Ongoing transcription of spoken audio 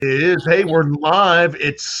It is. Hey, we're live.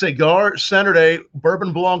 It's Cigar Saturday,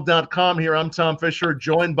 bourbonblog.com here. I'm Tom Fisher,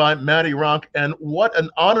 joined by Matty Rock. And what an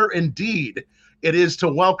honor indeed it is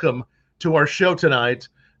to welcome to our show tonight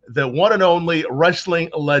the one and only wrestling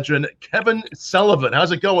legend, Kevin Sullivan.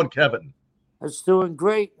 How's it going, Kevin? It's doing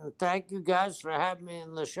great, and thank you guys for having me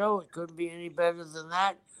in the show. It couldn't be any better than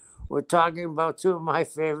that. We're talking about two of my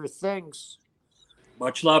favorite things.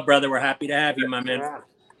 Much love, brother. We're happy to have you, my man. Yeah.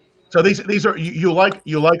 So these are you like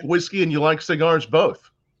whiskey and you like cigars both.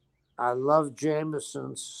 I love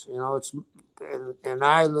Jameson's. It's in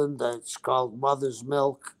Ireland. It's called Mother's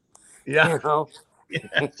Milk. Yeah. You know,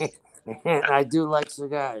 Yes. and I do like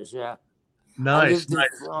cigars. Yeah, I Nice. lived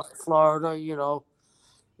in Florida.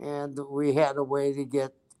 And we had a way to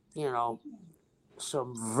get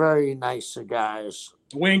some very nice cigars.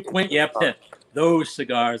 Wink, wink. Yep, those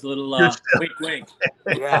cigars. A little wink, wink.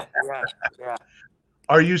 Yeah.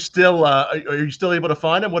 Are you still able to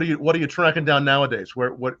find them? What are you tracking down nowadays?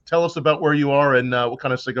 Tell us about where you are and what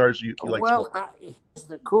kind of cigars you like. Well, here's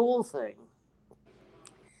the cool thing.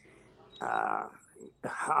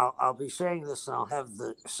 I'll be saying this, and I'll have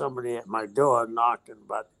somebody at my door knocking.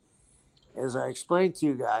 But as I explained to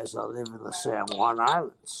you guys, I live in the San Juan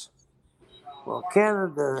Islands. Well,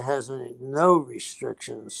 Canada has no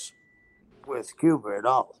restrictions with Cuba at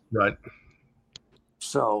all. Right.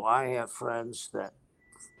 So I have friends that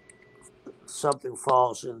something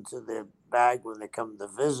falls into their bag when they come to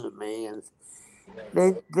visit me, and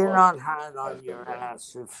they're not hard on your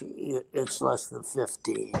ass if it's less than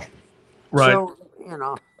 15. Right. So,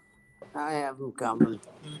 I have them coming,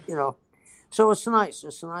 So it's nice.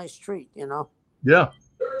 It's a nice treat, Yeah.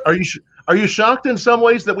 Are you shocked in some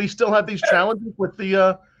ways that we still have these challenges with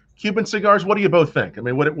the Cuban cigars? What do you both think? I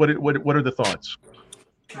mean, what are the thoughts?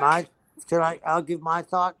 I'll give my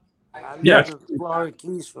thought. I lived Yes. in the Florida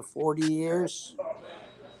Keys for 40 years.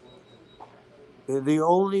 They're the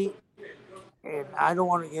only, and I don't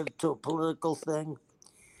want to get into a political thing,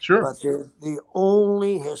 Sure. but they're the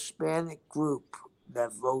only Hispanic group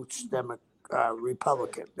that votes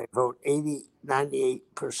Republican. They vote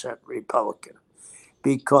 98% Republican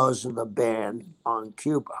because of the ban on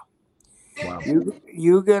Cuba. Wow.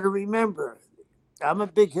 You got to remember, I'm a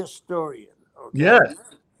big historian. Okay? Yes.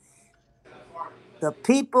 The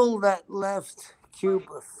people that left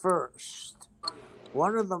Cuba first,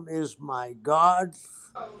 one of them is the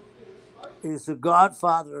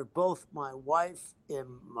godfather of both my wife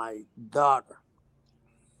and my daughter.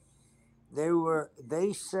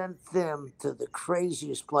 They sent them to the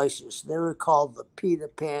craziest places. They were called the Peter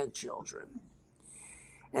Pan children.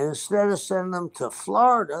 And instead of sending them to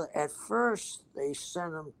Florida, at first they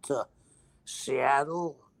sent them to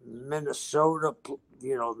Seattle, Minnesota,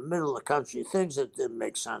 the middle of the country, things that didn't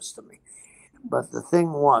make sense to me. But the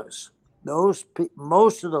thing was,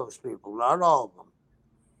 most of those people, not all of them,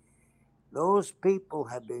 those people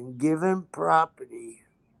have been given property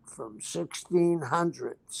from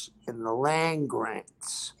 1600s in the land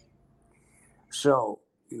grants. So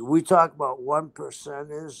we talk about one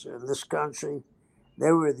percenters in this country.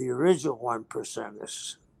 They were the original one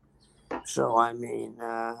percenters. So, I mean,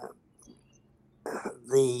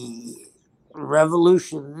 the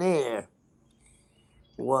revolution there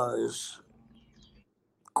was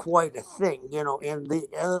quite a thing, and the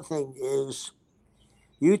other thing is,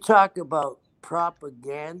 you talk about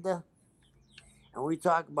propaganda, and we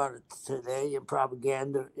talk about it today in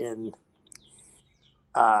propaganda in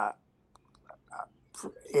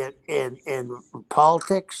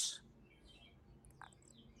politics.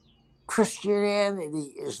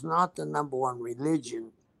 Christianity is not the number one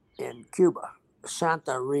religion in Cuba.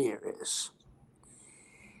 Santeria is.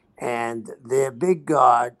 And their big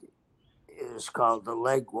god is called the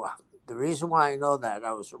Legua. The reason why I know that,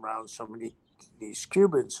 I was around so many these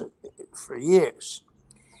Cubans for years.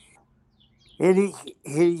 And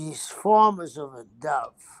his form is of a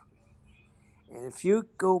dove. And if you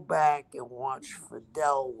go back and watch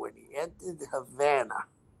Fidel when he entered Havana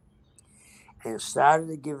and started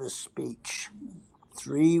to give a speech,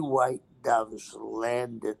 3 white doves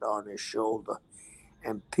landed on his shoulder,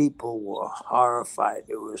 and people were horrified.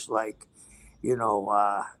 It was like,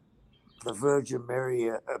 the Virgin Mary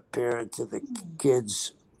appearing to the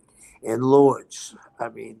kids in Lourdes. I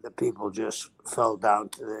mean, the people just fell down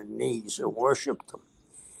to their knees and worshipped them.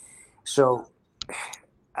 So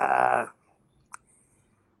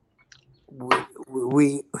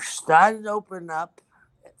we started opening up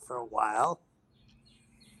for a while.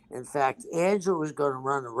 In fact, Andrew was going to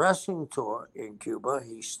run a wrestling tour in Cuba.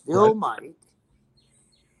 He still might.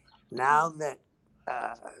 Now that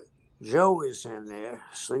Joe is in there,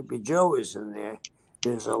 Sleepy Joe is in there,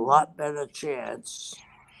 there's a lot better chance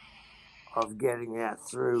of getting that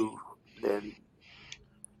through than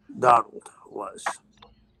Donald was.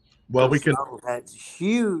 Well, we can. Donald had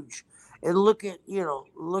huge, and look at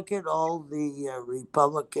all the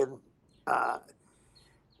Republican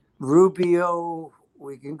Rubio.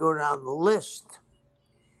 We can go down the list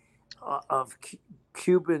of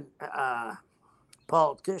Cuban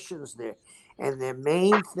politicians there, and their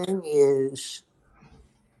main thing is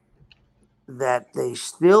that they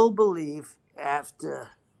still believe after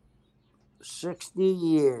 60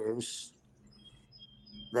 years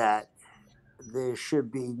that there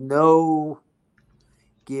should be no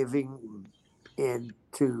giving in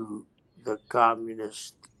to the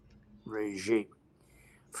communist regime.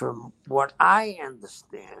 From what I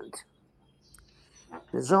understand,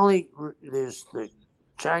 there's the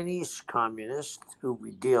Chinese communists who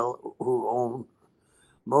own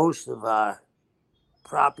most of our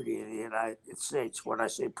property in the United States. When I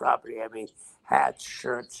say property, I mean hats,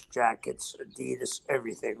 shirts, jackets, Adidas,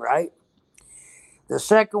 everything, right? The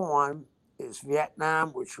second one is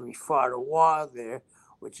Vietnam, which we fought a war there,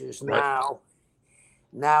 which is now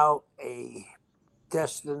a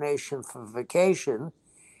destination for vacation.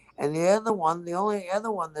 And the only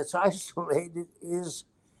other one that's isolated is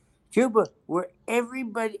Cuba, where every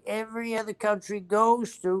other country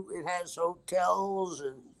goes to. It has hotels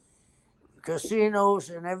and casinos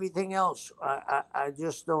and everything else. I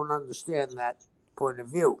just don't understand that point of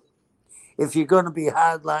view. If you're going to be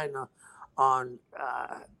hardline on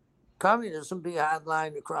communism, be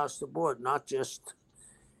hardline across the board, not just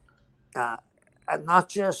 90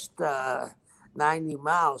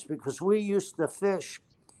 miles, because we used to fish,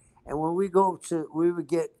 and when we would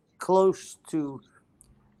get close to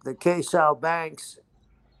the Queso Banks,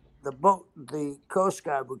 the Coast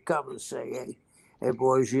Guard would come and say, hey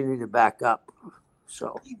boys, you need to back up.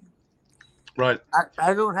 So Right.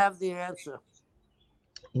 I don't have the answer.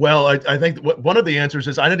 Well, I think one of the answers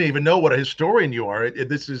is I didn't even know what a historian you are.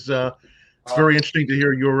 This is it's very interesting to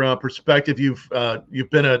hear your perspective. You've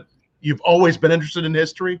always been interested in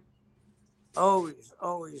history. Always,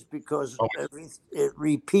 because it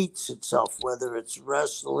repeats itself. Whether it's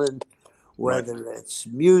wrestling, whether it's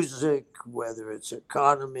music, whether it's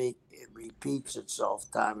economy, it repeats itself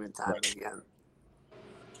time and time again.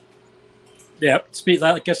 Yeah,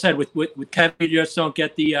 like I said, with Kevin, you just don't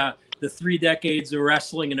get the 3 decades of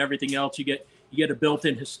wrestling and everything else. You get a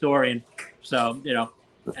built-in historian. So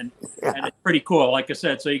and it's pretty cool. Like I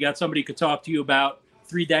said, so you got somebody who could talk to you about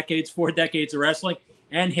 3 decades, 4 decades of wrestling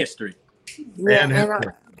and history. Yeah,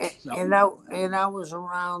 and I was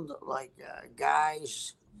around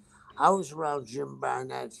guys. I was around Jim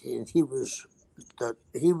Barnett, and he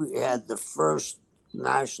had the first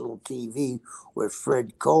national TV with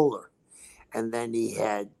Fred Kohler. And then he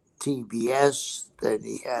had TBS. Then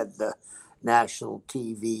he had the national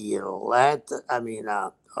TV in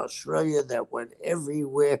Australia that went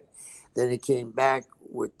everywhere. Then he came back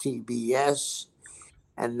with TBS.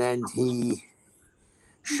 And then he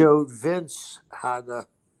showed Vince how to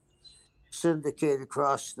syndicate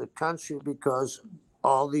across the country because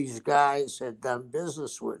all these guys had done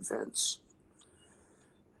business with Vince.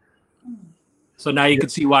 So now you can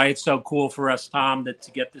see why it's so cool for us, Tom,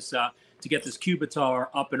 to get this Cuba tour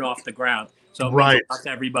up and off the ground. So it means a lot to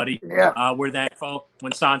everybody. Yeah. We're thankful.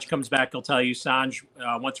 When Sanj comes back, he'll tell you, Sanj,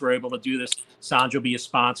 once we're able to do this, Sanj will be a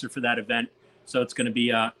sponsor for that event. So it's going to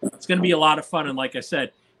be a lot of fun. And like I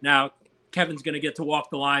said, now Kevin's going to get to walk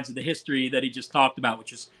the lines of the history that he just talked about,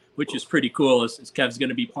 which is pretty cool. As Kev's going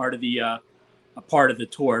to be part of the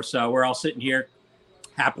tour. So we're all sitting here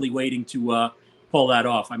happily waiting to pull that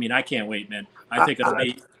off. I mean, I can't wait, man. I think it'll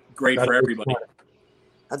be great for everybody.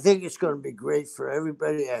 I think it's going to be great for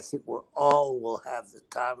everybody. I think we all will have the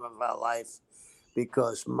time of our life,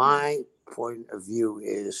 because my point of view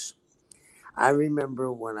is, I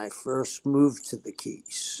remember when I first moved to the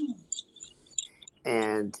Keys,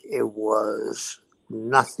 and it was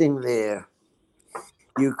nothing there.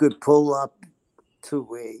 You could pull up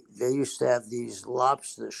they used to have these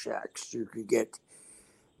lobster shacks. You could get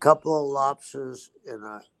a couple of lobsters and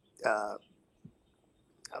a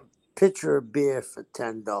pitcher of beer for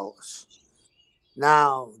 $10.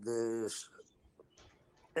 Now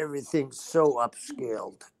everything's so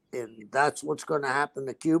upscaled, and that's what's going to happen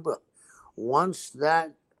to Cuba. Once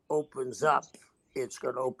that opens up, it's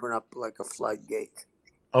going to open up like a floodgate.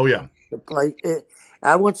 Oh yeah.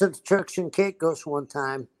 I went to the Turks and Caicos one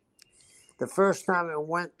time. The first time I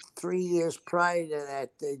went, 3 years prior to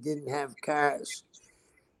that, they didn't have cars.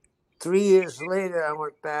 3 years later, I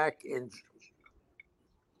went back, and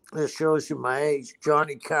this shows you my age.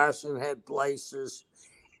 Johnny Carson had places.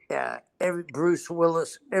 Bruce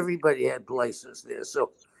Willis, everybody had places there.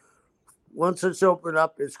 So Once it's opened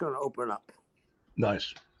up, it's going to open up.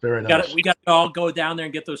 Nice. Very nice. We got to all go down there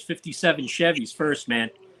and get those 57 Chevys first, man,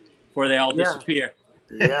 before they all disappear.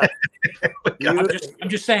 Yeah. I'm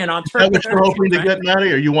just saying on Is that what you're hoping to get,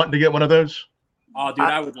 Matty? Are you wanting to get one of those? Oh, dude,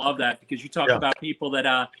 I would love that, because you talk about people that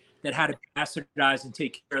had to bastardize and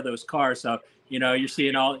take care of those cars. So, you're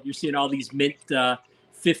seeing all these mint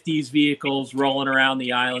 50s vehicles rolling around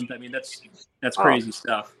the island. I mean, that's crazy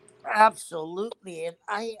stuff. Absolutely. And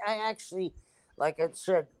I actually, like I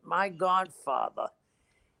said, my godfather,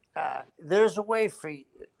 there's a way for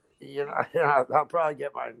you, I'll probably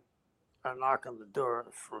get a knock on the door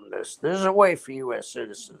from this. There's a way for U.S.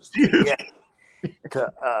 citizens to get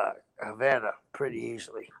to Havana pretty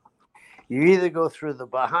easily. You either go through the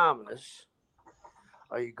Bahamas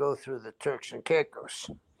or you go through the Turks and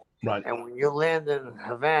Caicos. Right. And when you land in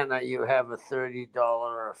Havana, you have a $30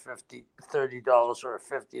 or a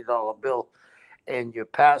 $50 bill and your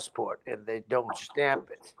passport, and they don't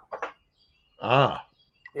stamp it. Ah.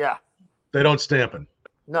 Yeah. They don't stamp it.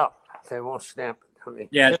 No, they won't stamp it. I mean,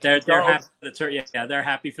 yeah, they're happy for they're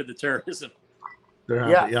happy for the tourism.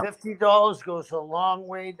 Happy, $50 goes a long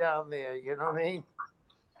way down there. You know what I mean?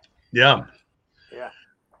 Yeah. Yeah.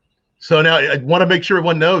 So now I want to make sure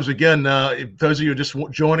everyone knows, again, those of you just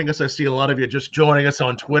joining us, I see a lot of you just joining us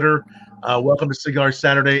on Twitter. Welcome to Cigar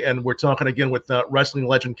Saturday. And we're talking again with wrestling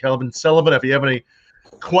legend Kevin Sullivan. If you have any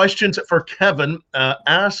questions for Kevin,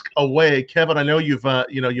 ask away. Kevin, I know you've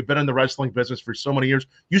been in the wrestling business for so many years.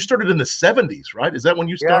 You started in the 70s, right? Is that when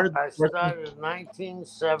you started? Yeah, I started in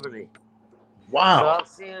 1970. Wow. So I've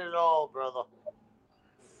seen it all, brother.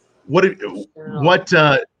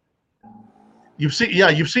 You've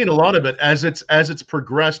seen a lot of it as it's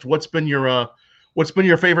progressed. What's been your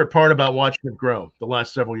favorite part about watching it grow the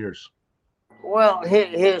last several years? Well,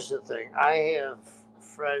 here's the thing. I have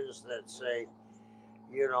friends that say,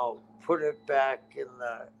 put it back in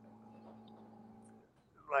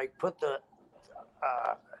put the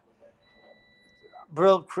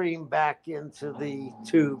Brill cream back into the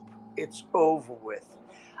tube. It's over with.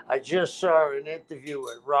 I just saw an interview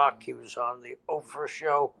with Rock. He was on the Oprah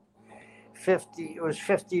show. It was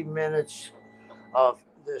 50 minutes of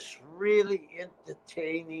this really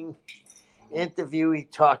entertaining interview. He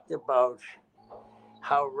talked about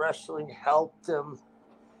how wrestling helped him,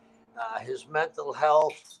 his mental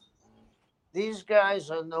health. These guys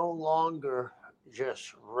are no longer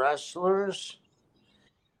just wrestlers.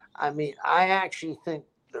 I mean, I actually think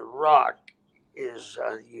The Rock is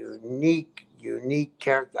a unique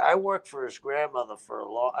character. I worked for his grandmother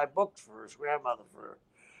I booked for his grandmother for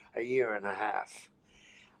a year and a half.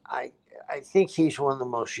 I think he's one of the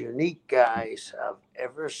most unique guys I've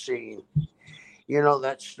ever seen. You know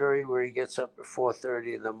that story where he gets up at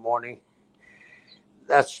 4:30 in the morning?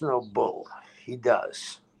 That's no bull. He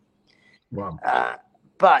does. Wow.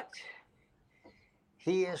 But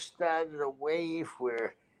he has started a wave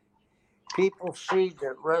where people see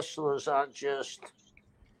that wrestlers aren't just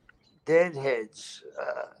deadheads.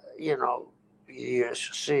 You're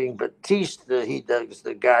seeing Batista, he does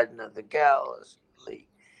the Garden of the Galaxy.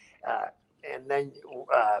 And then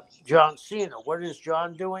John Cena. What is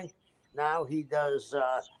John doing? Now he does,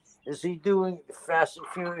 is he doing Fast and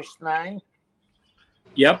Furious 9?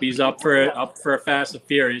 Yep, he's up for a Fast and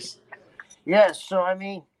Furious. Yes, so I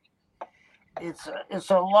mean, it's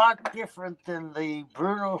a lot different than the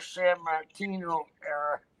Bruno Sammartino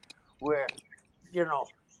era, where,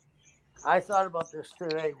 I thought about this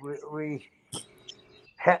today.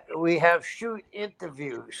 We have shoot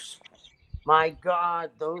interviews. My God,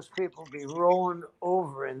 those people be rolling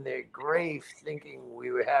over in their grave thinking we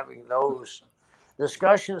were having those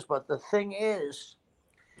discussions. But the thing is,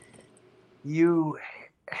 you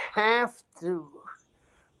have to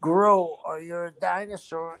grow or you're a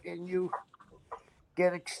dinosaur and you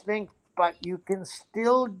get extinct, but you can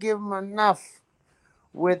still give them enough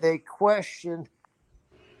with a question.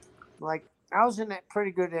 Like, I was in a pretty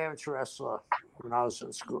good amateur wrestler when I was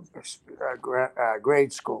in school,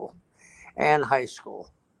 grade school and high school.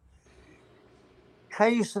 I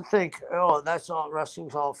used to think, oh, that's all,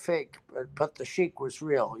 wrestling's all fake, but the Sheik was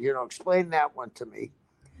real. Explain that one to me.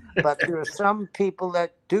 But there are some people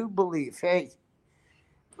that do believe, hey,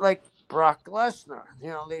 like Brock Lesnar,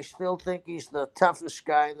 they still think he's the toughest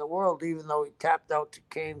guy in the world, even though he tapped out to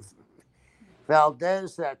Cain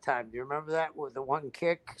Valdez that time. Do you remember that with the one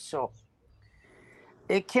kick? So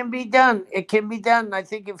it can be done. It can be done. I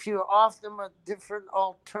think if you offer them a different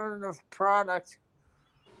alternative product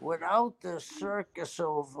without the circus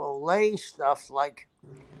of Olay stuff like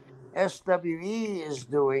SWE is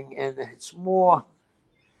doing, and it's more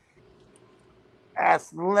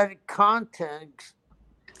athletic content,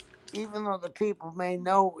 even though the people may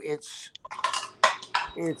know it's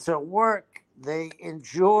a work, they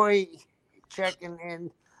enjoy checking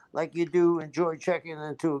in like you do enjoy checking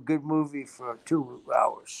into a good movie for 2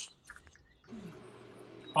 hours.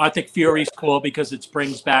 I think Fury's cool because it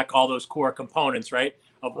brings back all those core components, right,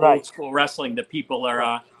 of Right. old school wrestling that people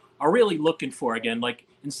are really looking for again. Like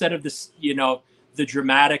instead of this, the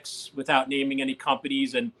dramatics without naming any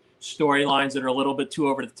companies and storylines that are a little bit too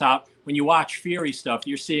over the top. When you watch Fury stuff,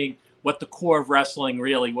 you're seeing what the core of wrestling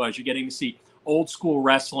really was. You're getting to see old school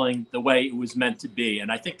wrestling the way it was meant to be,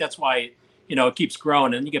 and I think that's why it keeps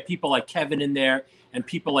growing. And you get people like Kevin in there and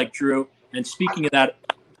people like Drew. And speaking of that,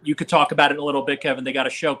 you could talk about it in a little bit, Kevin. They got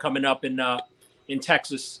a show coming up in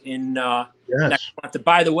Texas next month.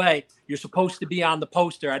 By the way, you're supposed to be on the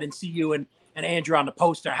poster. I didn't see you and Andrew on the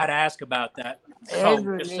poster. I had to ask about that. So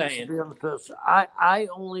Andrew just needs saying. to be on the poster. I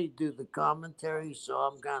only do the commentary, so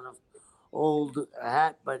I'm kind of old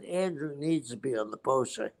hat, but Andrew needs to be on the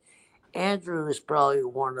poster. Andrew is probably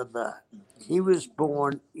he was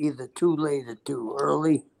born either too late or too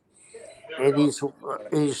early. And he's one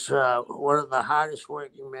of the hardest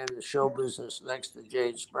working men in the show business next to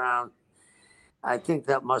James Brown. I think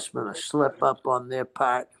that must have been a slip up on their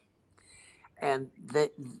part. And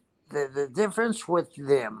the difference with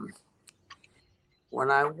them,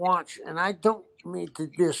 when I watch, and I don't mean to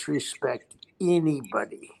disrespect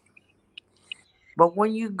anybody, but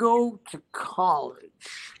when you go to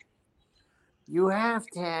college, you have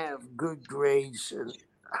to have good grades in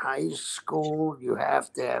high school. You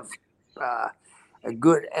have to have a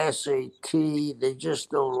good SAT. They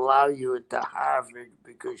just don't allow you into Harvard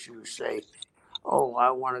because you say, "Oh,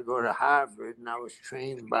 I want to go to Harvard," and I was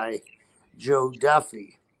trained by Joe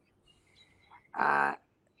Duffy.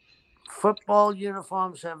 Football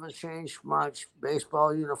uniforms haven't changed much.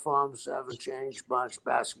 Baseball uniforms haven't changed much.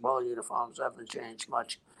 Basketball uniforms haven't changed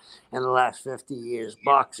much in the last 50 years.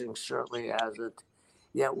 Boxing certainly hasn't.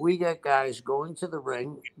 Yet we get guys going to the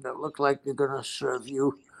ring that look like they're going to serve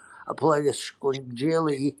you a plate of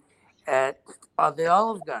squingili at the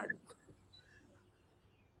Olive Garden.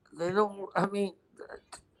 They don't,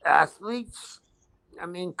 athletes,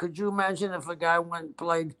 could you imagine if a guy went and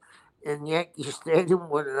played in Yankee Stadium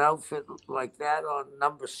with an outfit like that on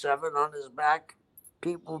number 7 on his back?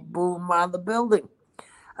 People boo him out of the building.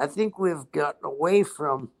 I think we've gotten away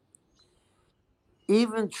from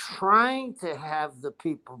even trying to have the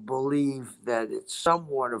people believe that it's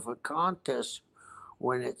somewhat of a contest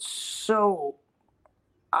when it's so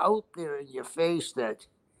out there in your face that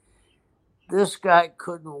this guy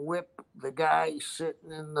couldn't whip the guy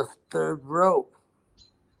sitting in the 3rd row.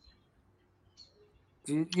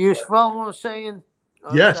 Do you follow what I'm saying?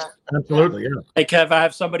 Yes, absolutely. Yeah. Hey, Kev, I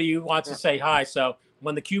have somebody who wants to say hi. So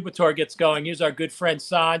when the Cubator gets going, here's our good friend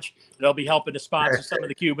Sanj. They'll be helping to sponsor some of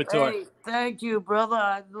the Cubator. Hey, thank you, brother.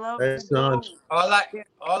 I'd love to Sanj. go. All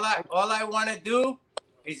I want to do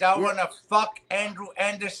is I want to fuck Andrew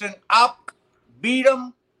Anderson up, beat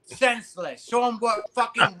him senseless, show him what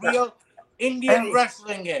fucking real Indian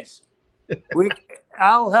wrestling is.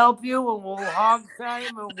 I'll help you, and we'll hog tie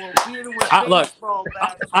him, and we'll beat him with baseball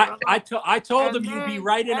bats. I told him you'd be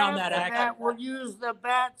right in on that act. We'll use the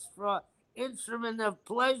bats for instrument of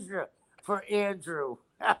pleasure for Andrew.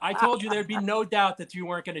 I told you there'd be no doubt that you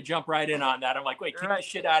weren't going to jump right in on that. I'm like, wait, keep the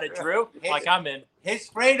shit out of Drew. Like, I'm in. He's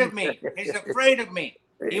afraid of me. He's afraid of me.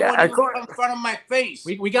 He won't even come in front of my face.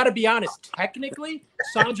 We got to be honest. Technically,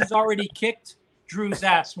 Sanj has already kicked Drew's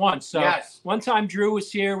ass once. So one time Drew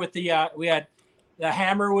was here with we had the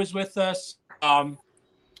Hammer was with us. Who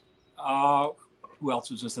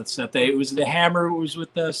else was with us that day? It was the Hammer who was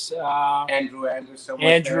with us. Andrew Anderson.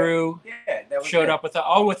 Andrew that showed up with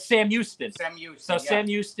with Sam Houston. Sam Houston. So Sam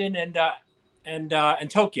Houston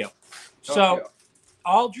and Tokyo. So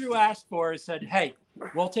all Drew asked for is said, "Hey,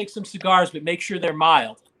 we'll take some cigars, but make sure they're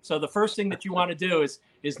mild." So the first thing that you want to do is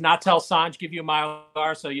not tell Sanj give you a mild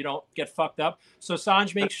cigar so you don't get fucked up. So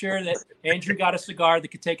Sanj makes sure that Andrew got a cigar that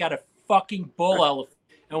could take out a fucking bull elephant.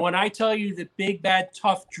 And when I tell you that big bad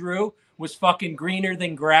tough Drew was fucking greener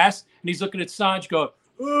than grass, and he's looking at Sanj going,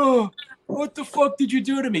 "Oh, what the fuck did you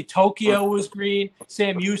do to me?" Tokyo was green.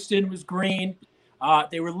 Sam Houston was green.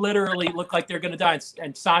 They were literally looked like they're gonna die.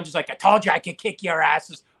 And Sanj is like, "I told you I could kick your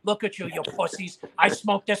asses. Look at you, you pussies. I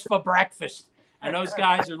smoked this for breakfast." And those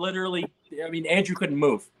guys are literally, Andrew couldn't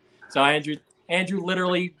move. So Andrew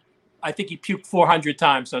literally, I think he puked 400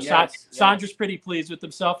 times. So Sandra's pretty pleased with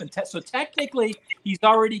himself. And so technically, he's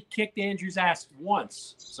already kicked Andrew's ass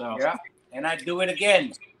once. So and I do it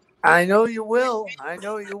again. I know you will.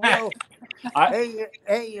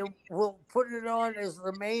 Hey, we'll put it on as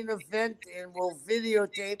the main event, and we'll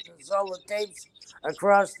videotape and sell the tapes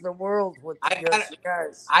across the world with the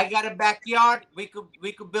guys. I got a backyard. We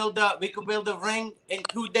could build a ring in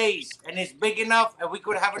 2 days, and it's big enough, and we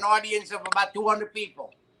could have an audience of about 200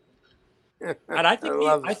 people. And I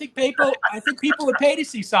think people would pay to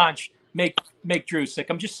see Sanj make Drew sick.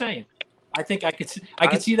 I'm just saying. I think I could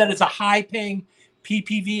see that as a high-paying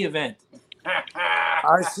PPV event.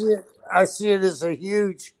 I see it as a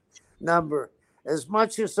huge number. As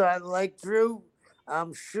much as I like Drew,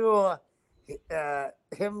 I'm sure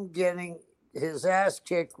him getting his ass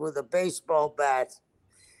kicked with a baseball bat,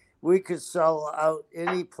 we could sell out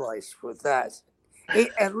any place with that.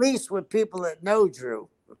 At least with people that know Drew.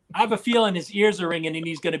 I have a feeling his ears are ringing and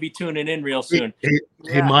he's going to be tuning in real soon.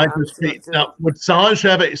 He might just be. Now, would Sanj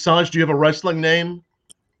have Sanj, do you have a wrestling name?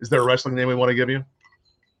 Is there a wrestling name we want to give you?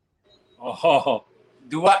 Oh,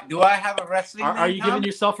 do I have a wrestling name? Are you giving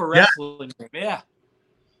yourself a wrestling name? Yeah.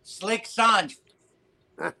 Slick Sanj.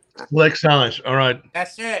 Slick Sanj. All right.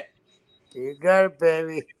 That's it. You got it,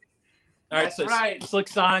 baby. All right. That's So right. Slick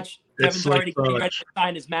Sanj. Kevin's already ready to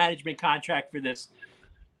sign his management contract for this.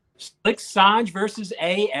 Slick Sanj versus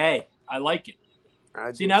AA. I like it.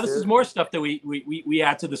 See, now this is more stuff that we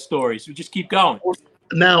add to the stories. We just keep going.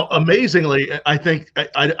 Now, amazingly, I think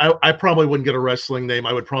I probably wouldn't get a wrestling name.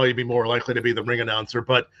 I would probably be more likely to be the ring announcer.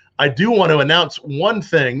 But I do want to announce one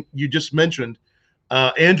thing you just mentioned.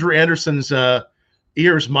 Andrew Anderson's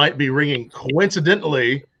ears might be ringing.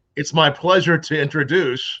 Coincidentally, it's my pleasure to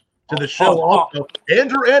introduce to the show also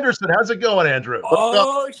Andrew Anderson. How's it going, Andrew?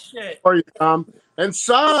 Oh, shit. How are you, Tom? And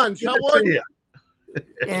Sanj, how are you?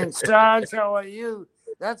 And Sanj, how are you?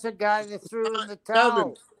 That's a guy that threw in the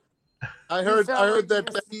towel. I heard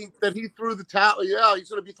that he threw the towel. Yeah, he's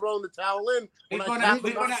going to be throwing the towel in. We're gonna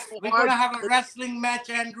have a wrestling match,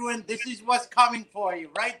 Andrew, and this is what's coming for you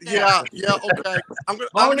right there. Yeah, okay. I'm Bone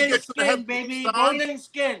gonna and get skin, baby. Bone and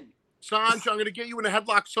skin. Sanj, I'm going to get you in a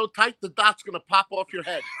headlock so tight the dot's going to pop off your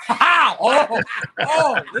head.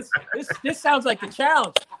 This sounds like a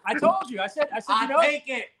challenge. I told you. I said, I'll take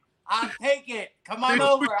it. I'll take it. Come on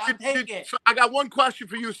over. I'll take it. I got one question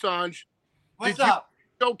for you, Sanj. What's up?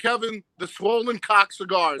 Show Kevin the Swollen Cock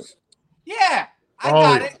cigars. Yeah, I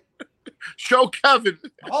got it. Show Kevin.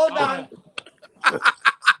 Hold on.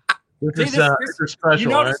 This is special. You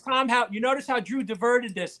notice, Tom, how Drew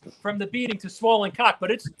diverted this from the beating to swollen cock, but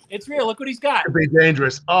it's real. Look what he's got. It could be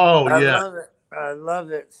dangerous. Oh, yeah. I love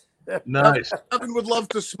it. Nice. Kevin would love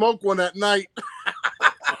to smoke one at night.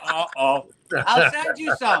 Uh-oh. I'll send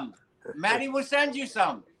you some. Maddie will send you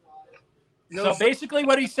some. So basically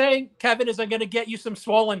what he's saying, Kevin, is I'm going to get you some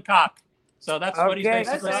swollen cock. So that's what he's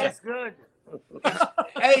basically saying. That's good.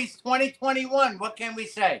 Hey, it's 2021. What can we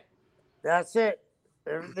say? That's it.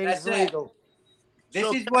 Everything's legal.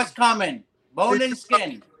 This is what's coming. Bone and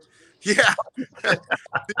skin. Yeah.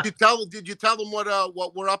 Did you tell them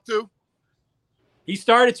what we're up to? He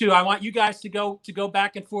started to. I want you guys to go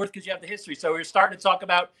back and forth because you have the history. So we were starting to talk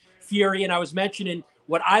about Fury, and I was mentioning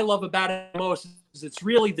what I love about it most is it's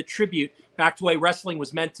really the tribute back to the way wrestling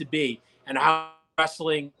was meant to be and how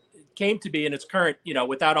wrestling came to be in its current,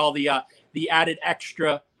 without all the added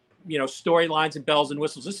extra, storylines and bells and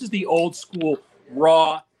whistles. This is the old school,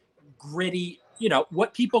 raw, gritty,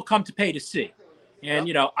 what people come to pay to see.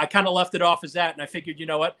 And, I kind of left it off as that. And I figured, you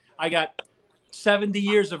know what? I got 70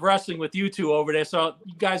 years of wrestling with you two over there. So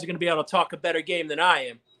you guys are going to be able to talk a better game than I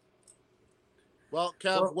am. Well,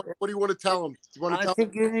 Kev, what do you want to tell them? I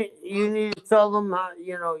think you need to tell them how,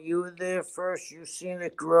 you were there first. You've seen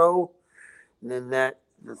it grow. And then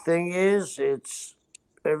the thing is, it's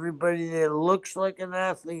everybody that looks like an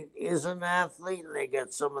athlete is an athlete, and they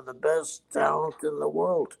got some of the best talent in the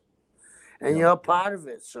world. And you're part of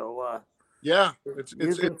it. So,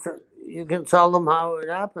 you can tell them how it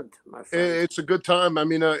happened, my friend. It's a good time. I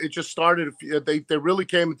mean, it just started. They really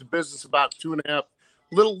came into business about 2.5,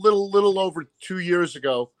 little over 2 years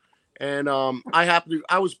ago, and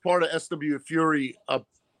I was part of SW Fury.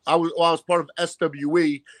 I was part of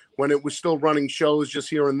SWE when it was still running shows just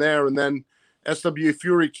here and there, and then SW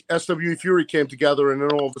Fury came together, and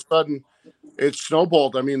then all of a sudden it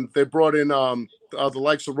snowballed. I mean, they brought in the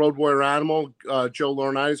likes of Road Warrior Animal, Joe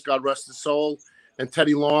Laurinaitis, God rest his soul, and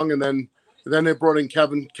Teddy Long, and then they brought in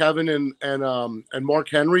Kevin and Mark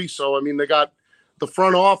Henry. So I mean, they got the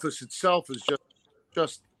front office itself is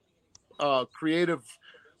just creative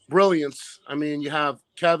brilliance. I mean, you have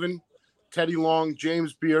Kevin, Teddy Long,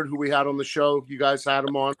 James Beard, who we had on the show. You guys had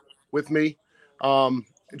him on with me.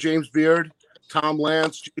 James Beard, Tom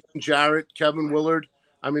Lance, Jason Jarrett, Kevin Willard.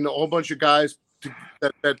 I mean, a whole bunch of guys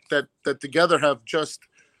that together have just,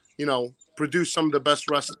 produce some of the best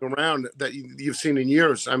wrestling around that you've seen in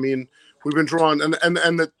years. I mean, we've been drawing, and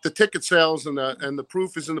the ticket sales and the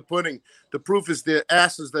proof is in the pudding. The proof is the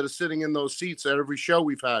asses that are sitting in those seats at every show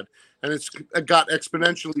we've had, and it got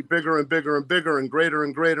exponentially bigger and bigger and bigger and greater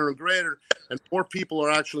and greater and greater, and more people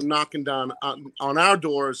are actually knocking down on our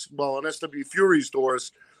doors, well, on SW Fury's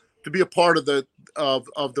doors, to be a part of the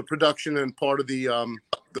production and part of the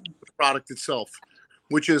product itself,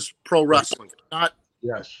 which is pro wrestling, not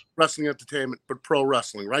wrestling entertainment, but pro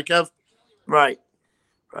wrestling, right, Kev? Right.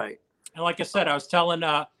 And like I said, I was telling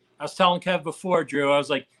Kev before, Drew. I was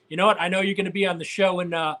like, you know what? I know you're going to be on the show in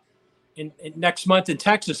next month in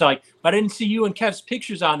Texas. But I didn't see you and Kev's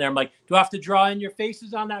pictures on there. I'm like, do I have to draw in your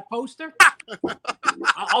faces on that poster?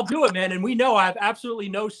 I'll do it, man. And we know I have absolutely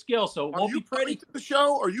no skill, so it won't be pretty. To the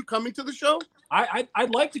show? Are you coming to the show? I'd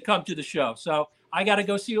like to come to the show, so I got to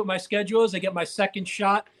go see what my schedule is. I get my second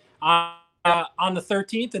shot on the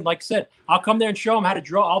 13th, and like I said, I'll come there and show them how to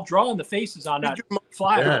draw. I'll draw in the faces on that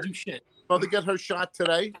flyer. I'll do shit. Mother get her shot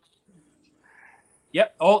today?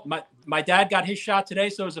 Yep. Oh, my dad got his shot today,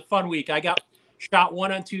 so it was a fun week. I got shot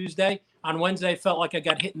 1 on Tuesday. On Wednesday, I felt like I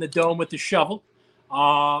got hit in the dome with the shovel.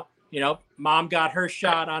 Mom got her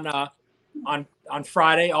shot on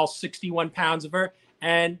Friday, all 61 pounds of her,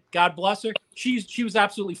 and God bless her, she was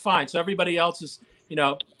absolutely fine. So everybody else is,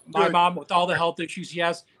 my mom with all the health issues she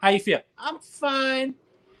has. How you feel? I'm fine.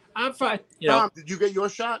 Tom, did you get your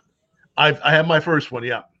shot? I have my first one,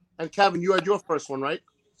 yeah. And Kevin, you had your first one, right?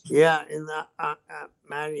 Yeah, and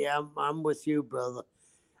Matty, I'm with you, brother.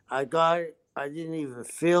 I didn't even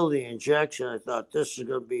feel the injection. I thought this is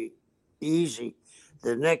going to be easy.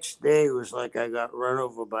 The next day was like I got run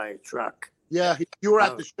over by a truck. Yeah, you were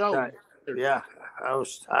at the show. Tired. Yeah, I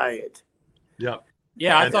was tired. Yeah.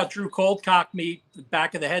 Yeah, I thought Drew cold cocked me the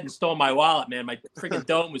back of the head and stole my wallet, man. My freaking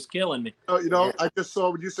dome was killing me. I just saw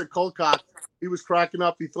when you said cold cocked, he was cracking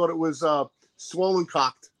up. He thought it was swollen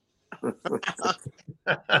cocked. Tell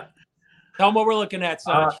them what we're looking at,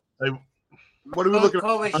 son. What are we looking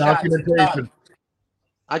at? Documentation.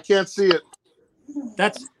 I can't see it.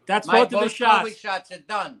 That's My both of the both shots. COVID shots are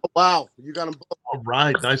done. Oh, wow, you got them both. All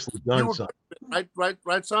right, nicely done, son. Right,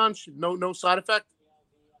 Sanj? No side effect?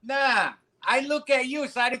 Nah, I look at you,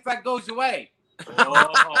 side effect goes away.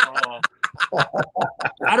 Oh.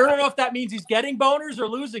 I don't know if that means he's getting boners or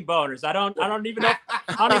losing boners. I don't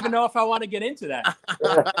even know if I want to get into that.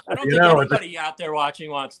 I don't think anybody out there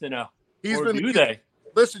watching wants to know. Do they?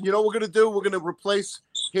 Listen, you know what we're gonna do? We're gonna replace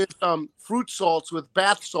his fruit salts with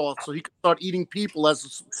bath salts so he can start eating people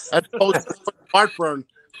as opposed to heartburn.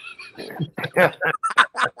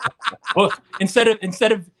 Well, instead of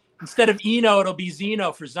Eno, it'll be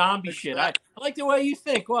Zeno for zombie shit. I like the way you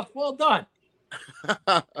think. Well done.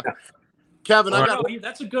 Kevin,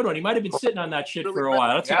 that's a good one. He might have been sitting on that shit for a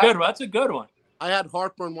while. That's a good one. That's a good one. I had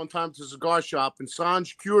heartburn one time at a cigar shop, and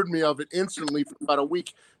Sanj cured me of it instantly for about a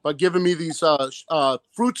week by giving me these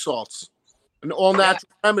fruit salts, an all-natural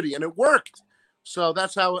remedy, and it worked. So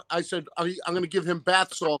that's how I said I'm going to give him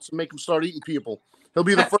bath salts and make him start eating people. He'll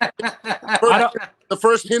be the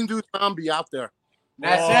first Hindu zombie out there.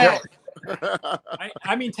 That's it.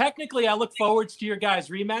 I mean, technically, I look forward to your guys'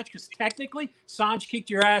 rematch because technically, Sanj kicked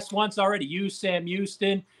your ass once already. You, Sam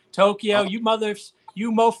Houston, Tokyo, you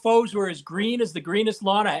mofos were as green as the greenest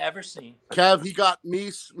lawn I ever seen. Kev, he got me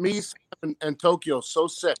and Tokyo so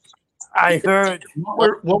sick. I heard.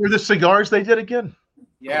 What were the cigars they did again?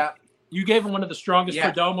 Yeah. You gave him one of the strongest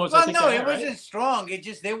Perdomos. Well, no, it wasn't strong. It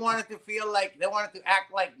just they wanted to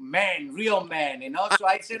act like real man, So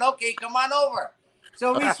I said, okay, come on over.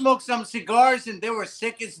 So we smoked some cigars, and they were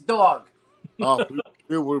sick as dog. Oh,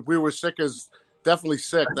 we were sick as definitely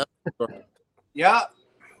sick. Yeah.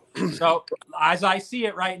 So as I see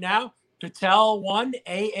it right now, Patel 1,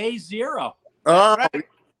 AA 0. Right.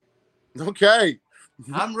 Okay.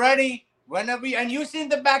 I'm ready whenever. And you in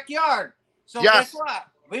the backyard. So yes. Guess what?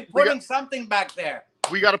 We're putting something back there.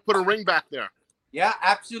 We got to put a ring back there. Yeah,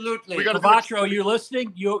 absolutely. Cavatro, you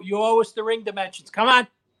listening? You owe us the ring dimensions. Come on.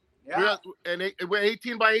 Yeah. We're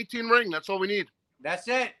 18 by 18 ring. That's all we need. That's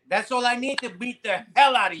it. That's all I need to beat the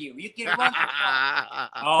hell out of you. You can run.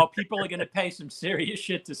 Oh, people are going to pay some serious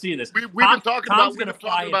shit to see this. We've been talking about doing a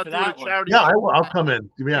charity. Yeah, I'll come in.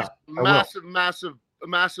 Yeah,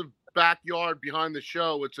 massive backyard behind the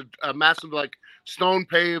show. It's a massive stone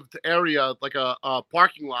paved area, like a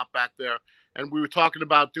parking lot back there. And we were talking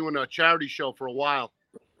about doing a charity show for a while.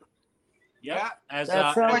 Yeah.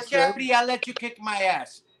 For charity, I'll let you kick my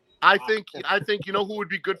ass. I think you know who would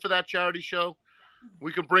be good for that charity show?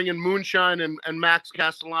 We could bring in Moonshine and Max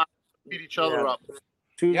Castellano, beat each other up.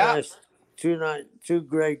 Two two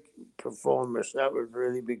great performers. That would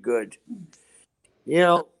really be good. You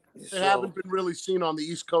know, They haven't been really seen on the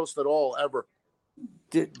East Coast at all ever.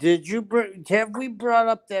 Did you have we brought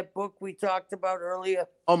up that book we talked about earlier?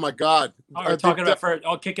 Oh my God! We're talking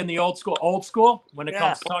about kicking the old school when it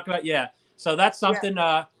comes to talking about So that's something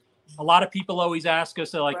a lot of people always ask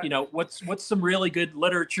us, like, you know, what's some really good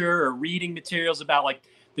literature or reading materials about like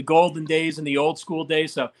the golden days and the old school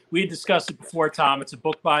days. So we had discussed it before, Tom. It's a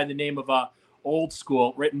book by the name of Old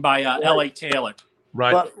School, written by L.A. Taylor.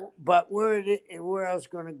 Right. But where I was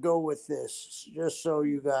going to go with this, just so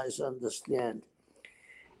you guys understand.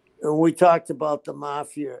 And we talked about the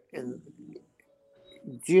mafia, and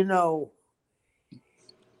do you know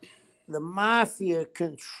the mafia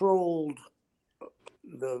controlled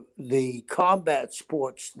the combat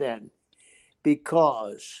sports then,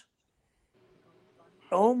 because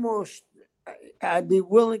almost I'd be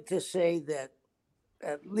willing to say that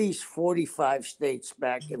at least 45 states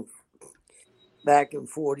back in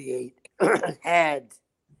 48 had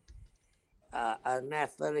an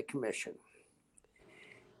athletic commission.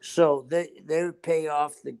 So they would pay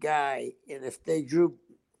off the guy, and if they drew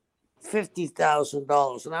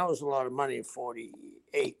 $50,000, and that was a lot of money in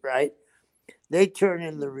 48, right? They turn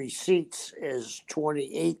in the receipts as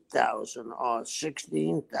 28,000 or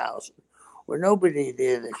 16,000, where nobody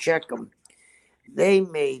there to check them. They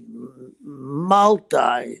made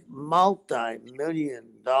multi-million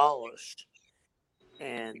dollars,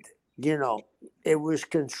 and you know it was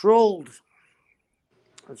controlled.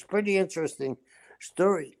 It's a pretty interesting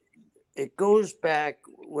story. It goes back,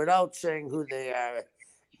 without saying who they are,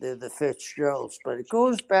 they're the Fitzgeralds, but it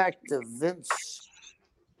goes back to Vince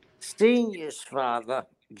Sr.'s father,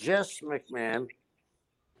 Jess McMahon,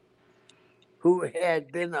 who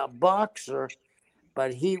had been a boxer,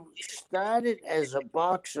 but he started as a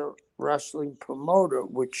boxer wrestling promoter,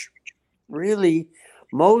 which really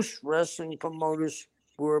most wrestling promoters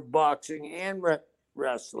were boxing and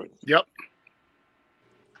wrestling. Yep.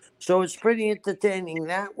 So it's pretty entertaining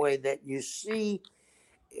that way, that you see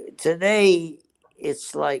today.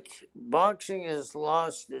 It's like boxing has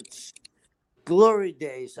lost its glory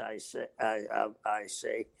days. I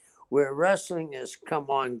say, where wrestling has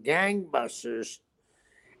come on gangbusters,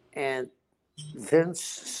 and Vince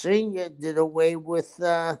Sr. did away with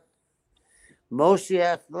most of the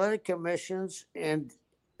athletic commissions, and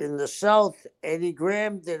in the South, Eddie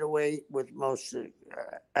Graham did away with most of the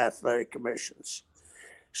athletic commissions.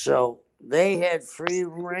 So they had free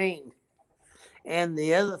reign. And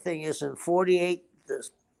the other thing is, in 48,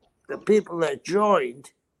 the people that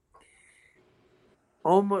joined,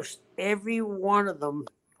 almost every one of them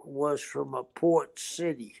was from a port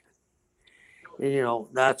city. And, you know,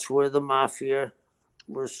 that's where the mafia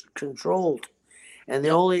was controlled. And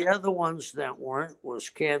the only other ones that weren't was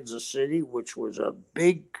Kansas City, which was a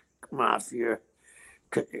big mafia.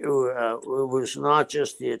 It was not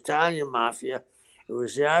just the Italian mafia. It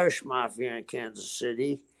was the Irish mafia in Kansas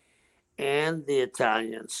City and the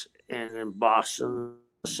Italians. And in Boston,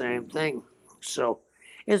 the same thing. So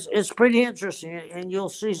it's pretty interesting. And you'll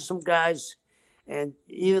see some guys, and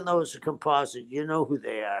even though it's a composite, you know who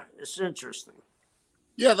they are. It's interesting.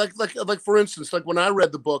 Yeah, like for instance, like when I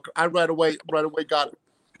read the book, I right away got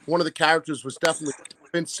one of the characters was definitely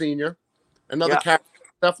Vince Sr. Another character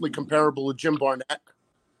definitely comparable to Jim Barnett.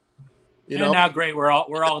 You know, now great, we're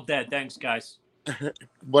all dead. Thanks, guys.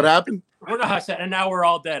 What happened? And now we're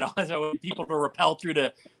all dead. So people to repel through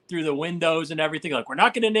the windows and everything. Like, we're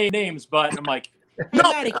not going to name names, but I'm like, hey,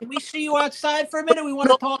 Maddie, can we see you outside for a minute? We want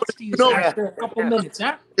to talk to you for a couple minutes,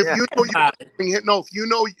 huh? If you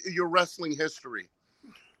know your wrestling history,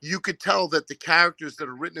 you could tell that the characters that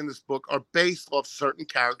are written in this book are based off certain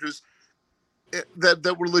characters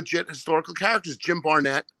that were legit historical characters. Jim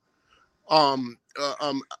Barnett.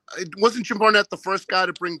 Wasn't Jim Barnett the first guy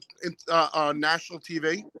to bring national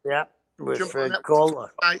TV? Yeah, with Fred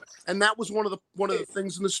Kohler. And that was one of the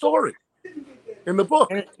things in the story, in the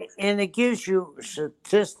book. And it gives you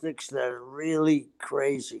statistics that are really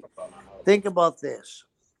crazy. Think about this: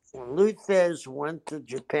 when Lou Thesz went to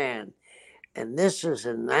Japan, and this is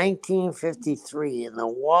in 1953, and the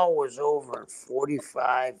war was over in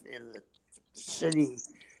 45, and the city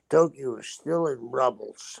Tokyo was still in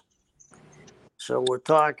rubbles. So we're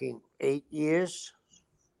talking 8 years.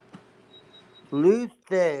 Lou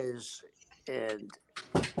Thesz and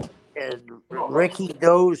Ricky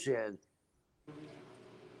Dozan,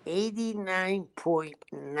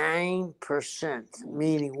 89.9%,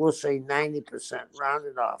 meaning we'll say 90%,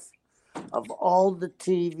 rounded off, of all the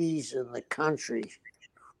TVs in the country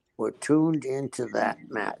were tuned into that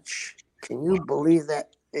match. Can you believe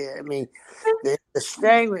that? I mean, the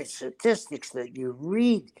staggering statistics that you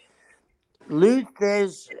read. Lou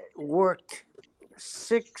Thesz worked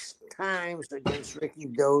 6 times against Ricky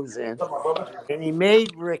Dozan, and he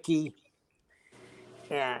made Ricky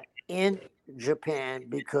in Japan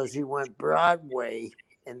because he went Broadway,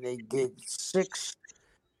 and they did 6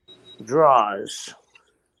 draws.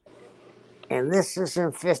 And this is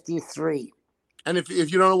in 53. And if you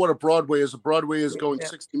don't know what a Broadway is going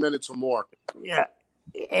 60 minutes or more. Yeah.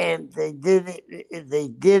 And they did it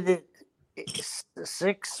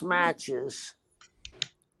 6 matches,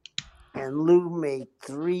 and Lou made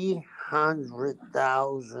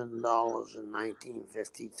 $300,000 in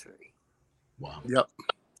 1953. Wow. Yep.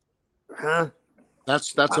 Huh?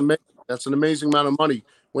 That's amazing. That's an amazing amount of money.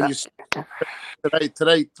 When you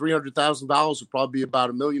today $300,000 would probably be about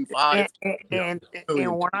 $1.5 million.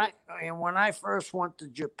 And when I first went to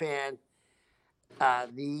Japan,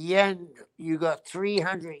 the yen, you got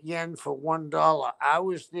 300 yen for $1. I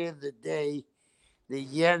was there the day the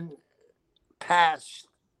yen passed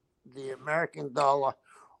the American dollar.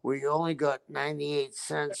 We only got 98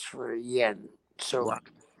 cents for a yen. So Wow.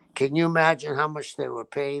 Can you imagine how much they were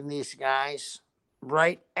paying these guys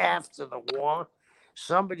right after the war?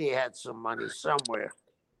 Somebody had some money somewhere.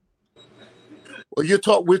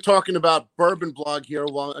 Well, we're talking about Bourbon Blog here.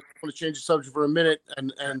 Well, I want to change the subject for a minute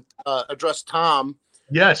and address Tom.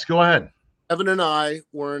 Yes, go ahead. Evan and I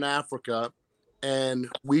were in Africa, and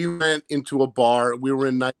we went into a bar. We were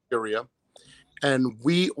in Nigeria, and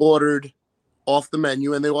we ordered off the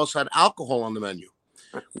menu, and they also had alcohol on the menu.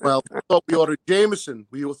 Well, we thought we ordered Jameson.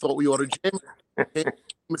 We thought we ordered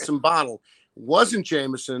Jameson bottle. Wasn't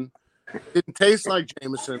Jameson. Didn't taste like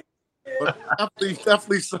Jameson. But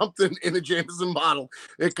definitely something in a Jameson bottle.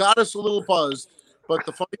 It got us a little buzzed. But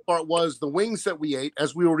the funny part was the wings that we ate,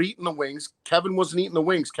 as we were eating the wings, Kevin wasn't eating the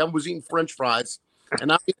wings. Kevin was eating French fries.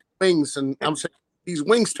 And I'm eating wings. And I'm saying, these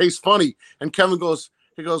wings taste funny. And Kevin goes,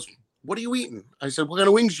 what are you eating? I said, what kind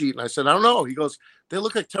of wings you eating? I said, I don't know. He goes, they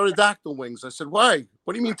look like pterodactyl wings. I said, why?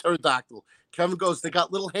 What do you mean pterodactyl? Kevin goes, they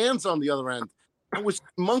got little hands on the other end. That was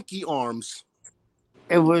monkey arms.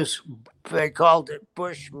 It was, they called it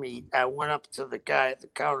bush meat. I went up to the guy at the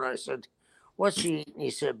counter. I said, what's he eating?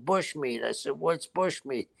 He said, bush meat. I said, what's bush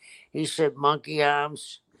meat? He said, monkey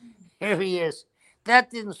arms. Here he is.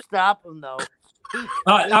 That didn't stop him, though.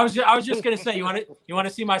 I was just gonna say, you want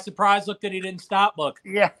to see my surprise look that he didn't stop? Look.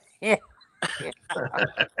 Yeah. That's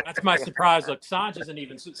my surprise look. Sanj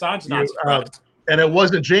not surprised. And it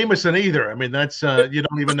wasn't Jameson either. I mean, that's you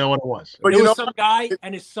don't even know what it was. But it was some guy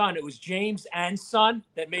and his son. It was James and son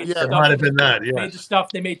that made. It might have been that. Yeah. Made the stuff.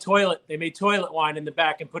 They made toilet wine in the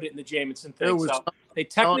back and put it in the Jameson thing. So they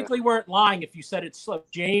technically weren't lying if you said it's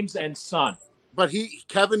James and son. But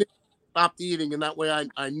Kevin stopped eating, and that way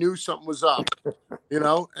I knew something was up. And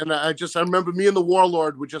I remember me and the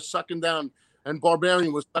Warlord were just sucking down, and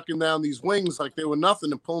Barbarian was sucking down these wings like they were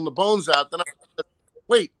nothing and pulling the bones out. Then I said,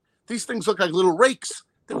 wait. These things look like little rakes.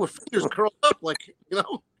 They were fingers curled up, and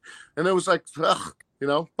it was like, ugh,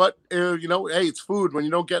 But hey, it's food. When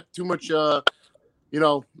you don't get too much,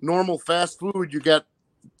 normal fast food, you get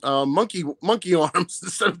monkey arms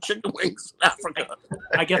instead of chicken wings in Africa.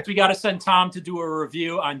 I guess we got to send Tom to do a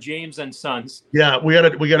review on James and Sons. Yeah, we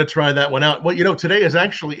got to try that one out. Well, today is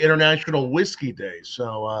actually International Whiskey Day,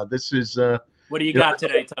 so this is. What do you got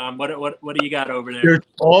today, Tom? What do you got over there? There's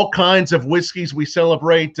all kinds of whiskeys we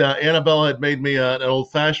celebrate. Annabella had made me an old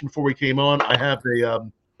fashioned before we came on. I have a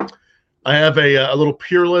little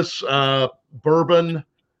Peerless bourbon.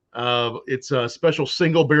 It's a special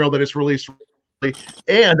single barrel that is released.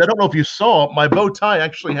 And I don't know if you saw, my bow tie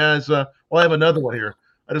actually has. I have another one here.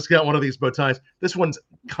 I just got one of these bow ties. This one's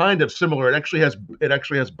kind of similar. It actually has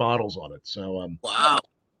bottles on it. So wow.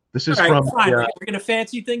 This is from. Fine. We're gonna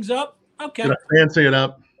fancy things up. Okay. Fancy it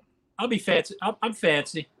up. I'll be fancy. I'm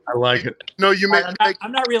fancy. I like it. No, you make.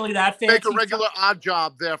 I'm not really that fancy. Make a regular odd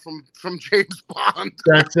job there from James Bond.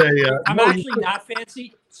 That's I'm actually not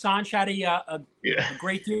fancy. Sanj had a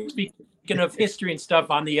great deal. Speaking of history and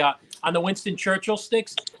stuff on the Winston Churchill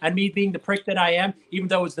sticks, and me being the prick that I am, even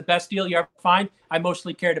though it was the best deal you ever find, I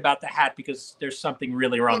mostly cared about the hat because there's something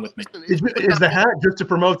really wrong with me. Is the hat just to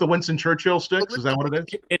promote the Winston Churchill sticks? Is that what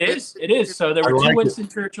it is? It is. So there were two Winston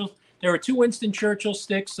Churchills. There were 2 Winston Churchill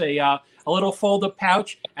sticks, a little fold-up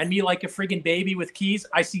pouch, and me like a friggin' baby with keys.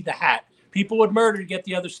 I see the hat. People would murder to get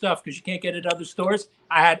the other stuff because you can't get it at other stores.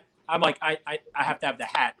 I'm like, I have to have the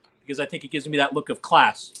hat because I think it gives me that look of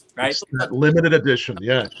class, right? It's that limited edition,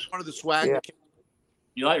 yes. Part of the swag. Yeah.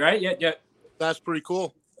 You like, right? Yeah. That's pretty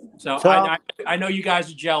cool. So I know you guys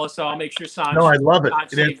are jealous, so I'll make sure Sanj. No, I love it.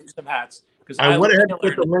 Sanj saves some hats. Because I went ahead and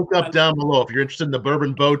put the link up down below. If you're interested in the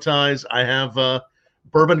bourbon bow ties, I have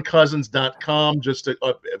bourboncousins.com. Just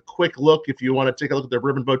a quick look if you want to take a look at their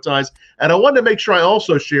bourbon bow ties. And I wanted to make sure I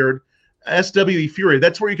also shared SWE Fury.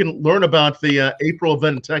 That's where you can learn about the April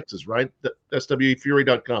event in Texas, right? The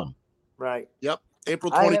SWEfury.com. Right. Yep.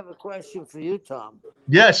 April 20. I have a question for you, Tom.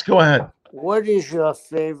 Yes, go ahead. What is your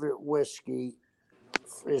favorite whiskey?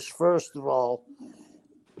 Is first of all,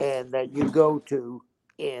 and that you go to,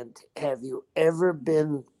 and have you ever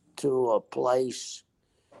been to a place,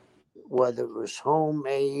 whether it was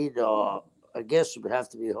homemade or I guess it would have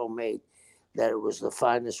to be homemade, that it was the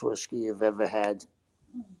finest whiskey you've ever had?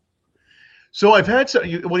 So I've had some.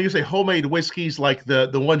 When you say homemade whiskeys, like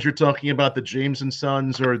the ones you're talking about, the James and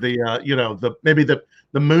Sons, or the maybe the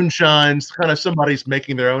moonshines, kind of somebody's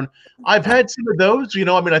making their own. I've had some of those. I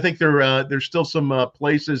mean, I think there's still some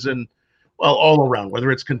places all around,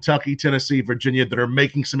 whether it's Kentucky, Tennessee, Virginia, that are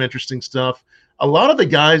making some interesting stuff. A lot of the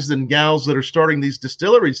guys and gals that are starting these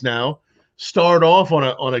distilleries now start off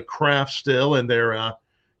on a craft still in their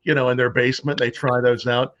in their basement. They try those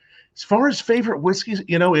out. As far as favorite whiskeys,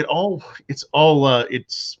 it all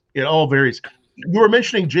varies. You were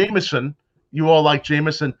mentioning Jameson. You all like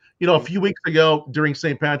Jameson. A few weeks ago during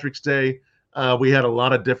St. Patrick's Day, we had a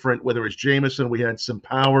lot of different, whether it's Jameson, we had some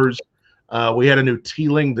Powers. We had a new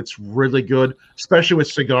Teeling that's really good, especially with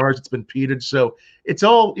cigars. It's been peated. So it's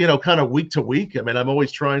all, kind of week to week. I mean, I'm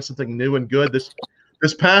always trying something new and good.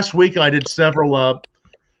 This past week, I did several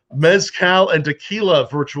mezcal and tequila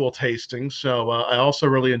virtual tastings. So I also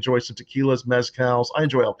really enjoy some tequilas, mezcals. I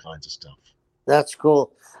enjoy all kinds of stuff. That's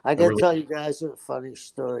cool. I got to tell you guys a funny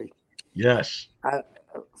story. Yes.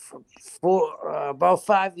 About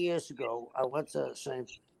 5 years ago, I went to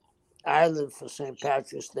St. Ireland for St.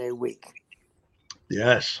 Patrick's Day week.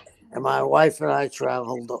 Yes. And my wife and I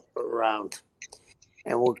traveled around.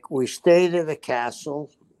 And we stayed at a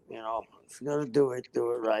castle. If you're going to do it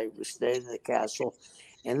right. We stayed at the castle.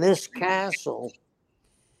 And this castle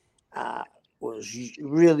was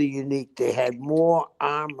really unique. They had more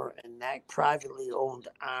armor in that privately owned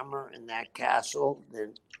armor in that castle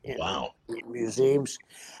than in museums.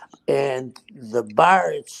 And the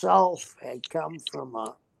bar itself had come from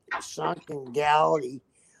a sunken galley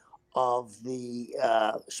of the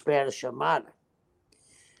Spanish Armada.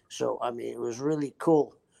 So, I mean, it was really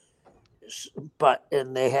cool.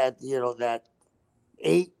 And they had, that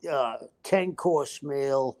 10-course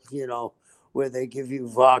meal, where they give you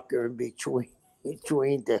vodka in between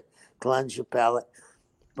to cleanse your palate.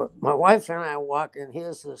 But my wife and I walk in.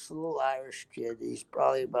 Here's this little Irish kid. He's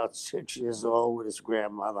probably about 6 years old with his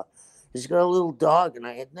grandmother. He's got a little dog, and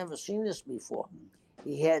I had never seen this before.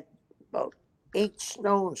 He had about 8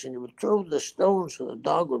 stones, and he would throw the stones so the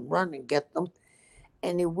dog would run and get them,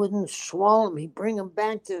 and he wouldn't swallow them. He'd bring them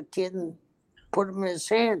back to the kid and put them in his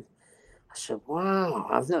hand. I said, wow,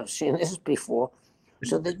 I've never seen this before.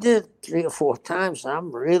 So they did it 3 or 4 times. And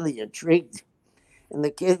I'm really intrigued. And the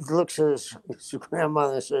kid looks at his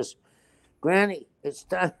grandmother and says, Granny, it's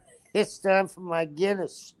time for my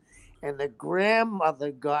Guinness. And the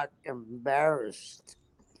grandmother got embarrassed.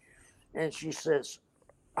 And she says,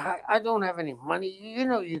 I don't have any money.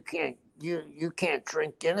 You can't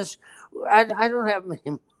drink Guinness. I don't have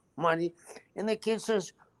any money. And the kid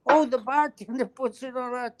says, oh, the bartender puts it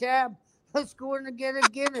on our tab. Let's go in and get a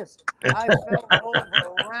Guinness. I fell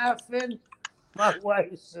over laughing. My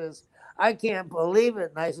wife says, I can't believe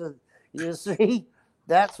it. And I said, you see,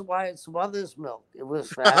 that's why it's mother's milk. It was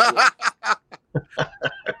fabulous.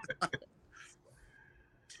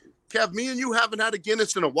 Kev, me and you haven't had a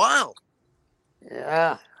Guinness in a while.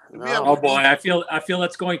 Yeah. No. Oh boy, I feel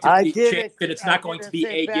it's going to be changed, but it's not going to be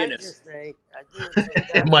a Guinness.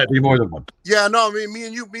 It might be more than one. Yeah, no, I mean, me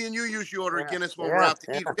and you usually order a Guinness when we're out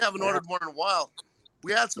to eat. We haven't ordered one in a while.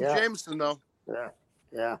 We had some Jameson though.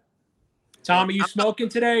 Yeah. Tom, are you smoking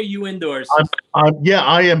today? Or are you indoors?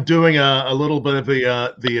 I am doing a little bit of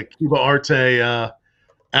the Cuba Arte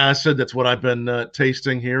acid. That's what I've been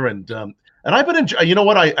tasting here, and I've been enjoying. You know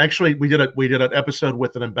what? We did an episode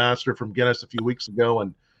with an ambassador from Guinness a few weeks ago,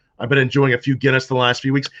 and I've been enjoying a few Guinness the last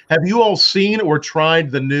few weeks. Have you all seen or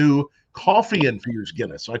tried the new coffee infused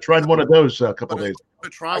Guinness? I tried one of those a couple days ago. I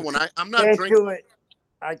try one. I'm not drinking. Do it.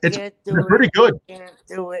 I can't do it. Pretty good. I can't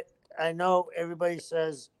do it. I know everybody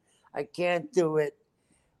says I can't do it.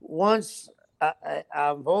 Once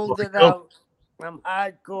I'm holding out. I'm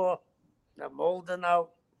hardcore. I'm holding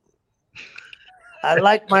out. I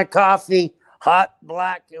like my coffee hot,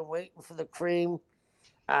 black, and waiting for the cream.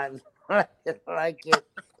 I like it.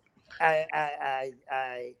 I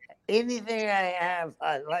anything I have,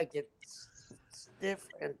 I like it stiff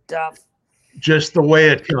and tough. Just the way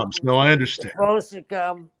it comes. No, I understand. Supposed to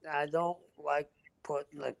come. I don't like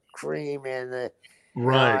putting the cream in the.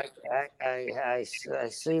 Right. I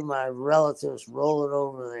see my relatives rolling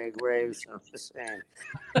over their graves. I'm just saying.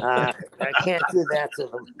 I can't do that to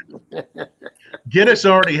them. Guinness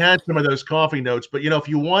already had some of those coffee notes, but if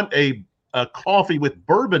you want a coffee with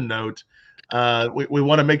bourbon note, we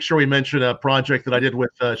want to make sure we mention a project that I did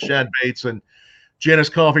with Shad Bates and Janus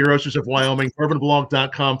Coffee Roasters of Wyoming,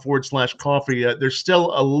 bourbonblog.com/coffee. There's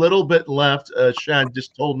still a little bit left. Shad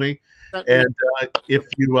just told me. And if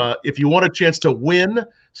you want a chance to win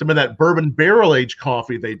some of that bourbon barrel aged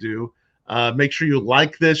coffee they do, make sure you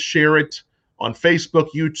like this, share it on Facebook,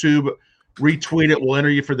 YouTube, retweet it. We'll enter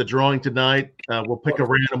you for the drawing tonight. We'll pick a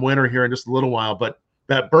random winner here in just a little while. But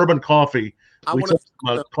that bourbon coffee, coffee.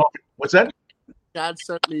 What's that? Chad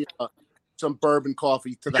sent me some bourbon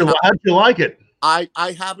coffee to the house. How'd you like it? I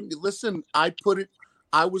haven't listen. I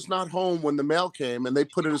was not home when the mail came, and they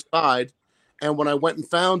put it aside. And when I went and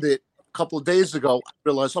found it a couple of days ago, I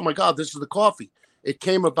realized, oh my God, this is the coffee. It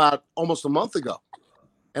came about almost a month ago,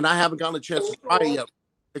 and I haven't gotten a chance to try it yet.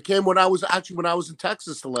 It came when I was in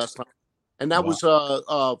Texas the last time, and that was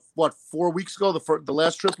 4 weeks ago. The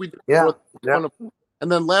last trip we did. Yeah.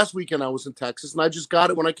 And then last weekend I was in Texas, and I just got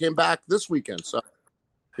it when I came back this weekend. So,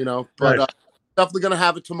 but Right. definitely gonna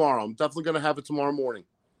have it tomorrow. I'm definitely gonna have it tomorrow morning.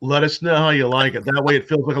 Let us know how you like it. That way, it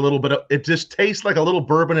feels like a little bit of. It just tastes like a little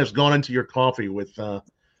bourbon has gone into your coffee with some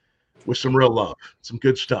real love, some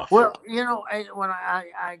good stuff. Well, when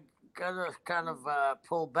I gotta kind of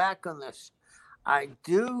pull back on this, I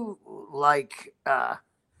do like a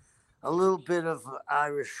little bit of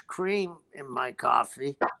Irish cream in my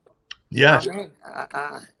coffee. Yes.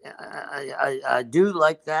 I do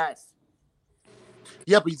like that.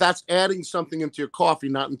 Yeah, but that's adding something into your coffee,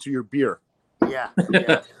 not into your beer. Yeah.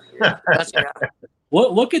 Look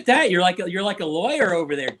at that. You're like a lawyer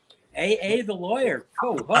over there. AA the lawyer.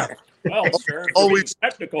 Oh, well, sir. Always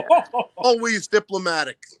technical. Always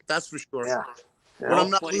diplomatic. That's for sure. Yeah. When I'm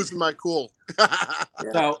not losing my cool.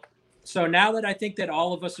 So now that I think that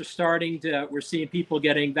all of us are we're seeing people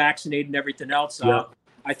getting vaccinated and everything else.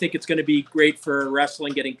 I think it's going to be great for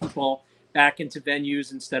wrestling, getting people back into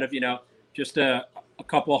venues instead of, just a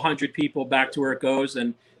couple hundred people back to where it goes.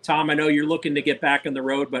 And Tom, I know you're looking to get back on the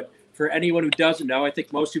road, but for anyone who doesn't know, I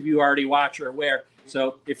think most of you already watch or aware.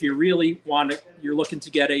 So if you really you're looking to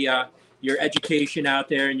get your education out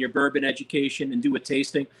there and your bourbon education and do a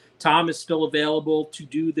tasting, Tom is still available to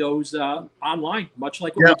do those online, much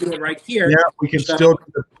like what we're doing right here. Yeah, we can still do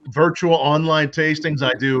the virtual online tastings.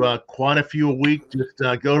 I do quite a few a week. Just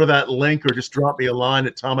go to that link or just drop me a line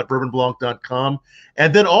at tom@bourbonblog.com.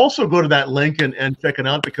 And then also go to that link and check it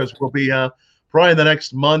out, because we'll be probably in the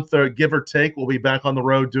next month, give or take, we'll be back on the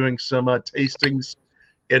road doing some tastings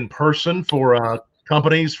in person for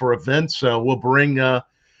companies, for events. So we'll bring the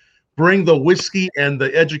whiskey and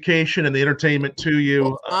the education and the entertainment to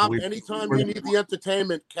you. Tom, anytime you need the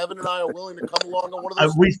entertainment, Kevin and I are willing to come along on one of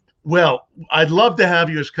those. I'd love to have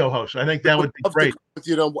you as co-host. I think that would be great. With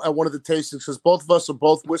you at one of the tastings, because both of us are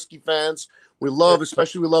both whiskey fans. We love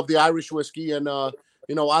the Irish whiskey, and I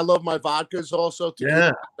love my vodkas also.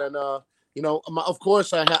 Yeah. And of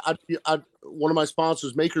course, I one of my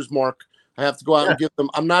sponsors, Maker's Mark. I have to go out and give them.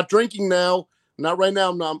 I'm not drinking now. Not right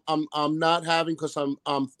now. I'm not having, because I'm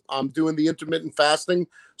doing the intermittent fasting,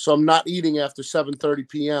 so I'm not eating after 7:30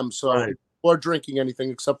 p.m. So or drinking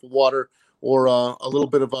anything except for water or a little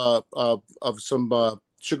bit of some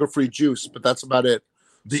sugar-free juice, but that's about it.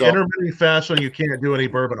 The intermittent fasting, you can't do any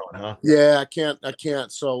bourbon on, huh? Yeah, I can't.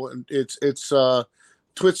 So it's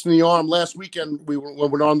twisting the arm. Last weekend when we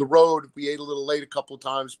were on the road, we ate a little late a couple of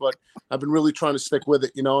times, but I've been really trying to stick with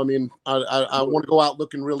it. I want to go out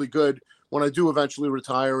looking really good when I do eventually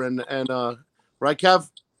retire, and right, Kev?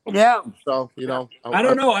 Yeah. So, I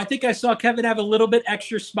don't know. I think I saw Kevin have a little bit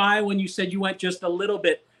extra smile when you said you went just a little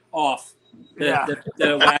bit off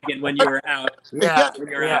the wagon when you were out. Yeah. Out.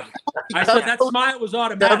 I said that smile was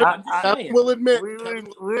automatic. I will admit. We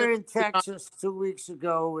were in Texas 2 weeks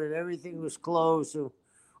ago and everything was closed. So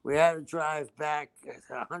we had to drive back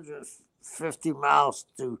 150 miles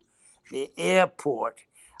to the airport.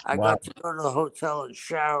 I got to go to the hotel and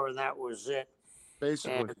shower, and that was it.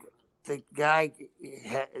 Basically. And the guy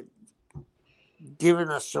had given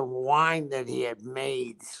us some wine that he had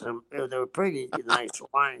made. They were pretty nice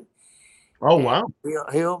wine. Oh, wow.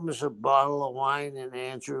 He opens a bottle of wine, and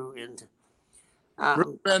Andrew, and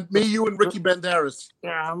me, you, and Ricky Banderas.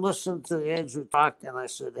 Yeah, I'm listening to Andrew talk, and I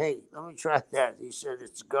said, "Hey, let me try that." He said,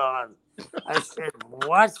 "It's gone." I said,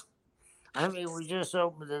 "What?" I mean, we just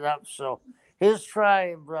opened it up, so he's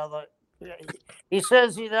trying, brother. He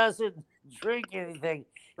says he doesn't drink anything.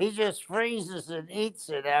 He just freezes and eats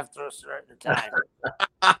it after a certain time.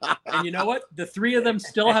 And you know what? The three of them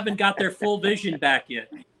still haven't got their full vision back yet.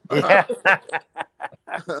 Yeah.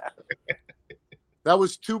 That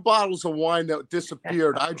was 2 bottles of wine that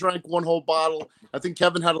disappeared. I drank one whole bottle. I think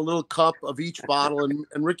Kevin had a little cup of each bottle, and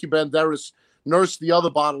Ricky Banderas nursed the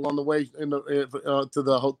other bottle on the way to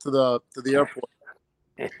the airport.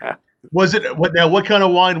 Yeah. Was it what kind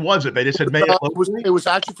of wine was it? They just had made it It was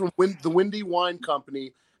actually from the Windy Wine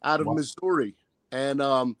Company out of Missouri, and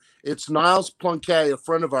it's Niles Plunkett, a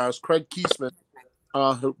friend of ours, Craig Kiesman,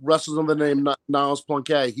 who wrestles under the name Niles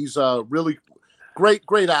Plunkett. He's a really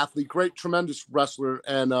great athlete, tremendous wrestler,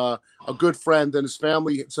 and a good friend. And his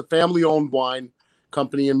family, it's a family-owned wine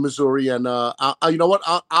company in Missouri. And you know what?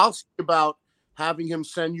 I'll see about having him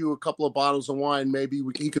send you a couple of bottles of wine. Maybe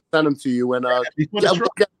he could send them to you, and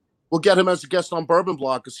we'll get him as a guest on Bourbon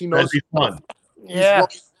Block because he knows. That'd be fun. Yeah.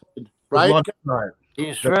 Right?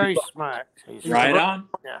 He's very smart. He's Right on.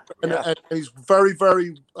 Yeah. And he's very,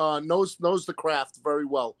 very knows the craft very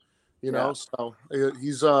well. You know, so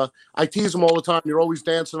he's I tease him all the time. You're always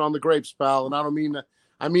dancing on the grapes, pal, and I don't mean that.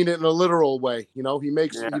 I mean it in a literal way. You know, he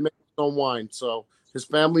makes his own wine. So his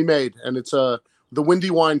family made, and it's the Windy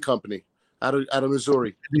Wine Company out of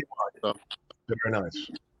Missouri. So. Very nice.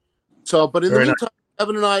 So, but in Very the meantime,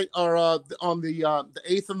 Evan and I are on the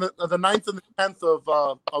 8th and the 9th and the 10th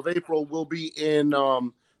of April. We'll be in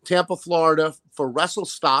Tampa, Florida for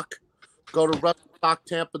WrestleStock. Go to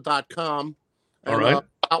WrestleStockTampa.com. All right.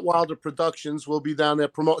 Scott Wilder Productions will be down there.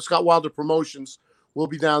 Scott Wilder Promotions will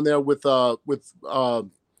be down there with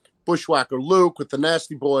Bushwhacker Luke, with the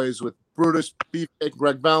Nasty Boys, with Brutus Beefcake,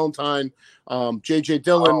 Greg Valentine, J.J.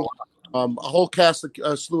 Dillon, a whole cast of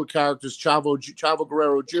a slew of characters, Chavo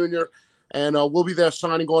Guerrero Jr., and we'll be there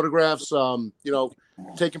signing autographs,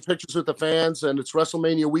 taking pictures with the fans, and it's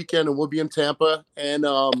WrestleMania weekend, and we'll be in Tampa, and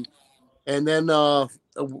then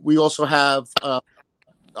we also have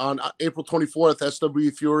on April 24th, SW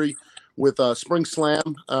Fury with Spring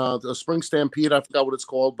Slam, the Spring Stampede. I forgot what it's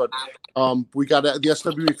called, but we got the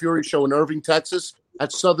SW Fury show in Irving, Texas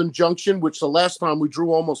at Southern Junction, which the last time we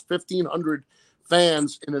drew almost 1,500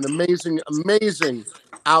 fans in an amazing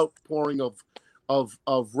outpouring of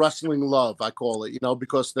wrestling love, I call it,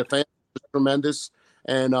 because the fans were tremendous.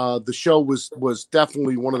 And the show was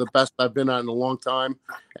definitely one of the best I've been at in a long time.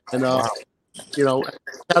 And,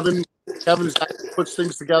 Kevin puts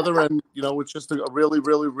things together, and it's just a really,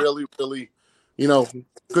 really, really, really,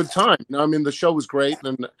 good time. I mean, the show was great.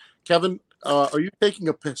 And Kevin, are you taking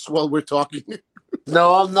a piss while we're talking?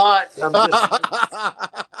 No, I'm not.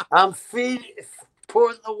 I'm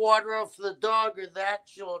pouring the water out for the dog, or that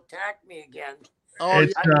she'll attack me again. Oh, I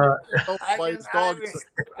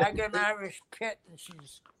got an Irish pit, and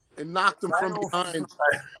it knocked him from behind.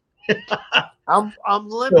 I'm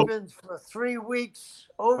limping for 3 weeks,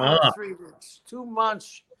 over 3 weeks, 2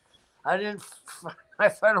 months.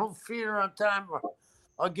 If I don't feed her on time,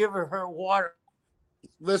 I'll give her water.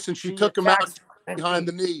 Listen, she took him out behind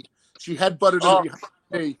the knee. She headbutted him behind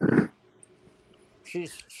the knee.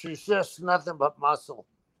 She's just nothing but muscle.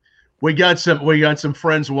 We got some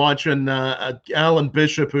friends watching. Alan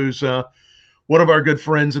Bishop, who's one of our good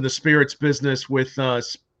friends in the spirits business with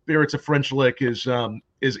Spirits of French Lick, he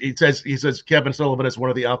says Kevin Sullivan is one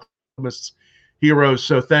of the Alchemist's heroes.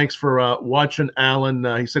 So thanks for watching, Alan.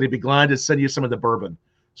 He said he'd be glad to send you some of the bourbon.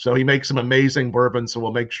 So he makes some amazing bourbon. So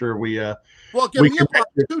we'll make sure we. Well, give me a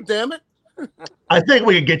bottle too, damn it. I think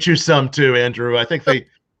we can get you some too, Andrew. I think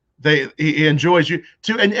he enjoys you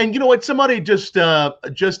too. And you know what? Somebody just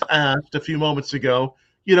asked a few moments ago.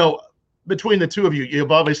 Between the two of you,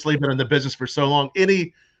 you've obviously been in the business for so long.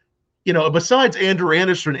 Any, besides Andrew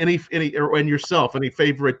Anderson, and yourself, any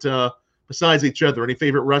favorite besides each other, any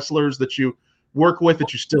favorite wrestlers that you work with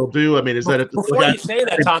that you still do? I mean, is that before you say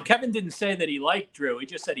that, Tom? Kevin didn't say that he liked Drew. He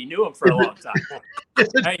just said he knew him for a long time.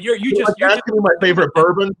 You're asking me my favorite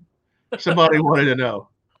bourbon. Somebody wanted to know.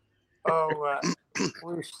 Oh,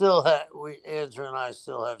 Andrew and I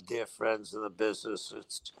still have dear friends in the business.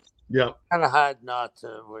 It's kind of hard not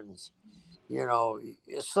to when,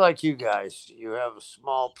 it's like you guys. You have a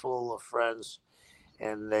small pool of friends,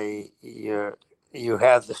 and you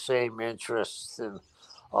have the same interests and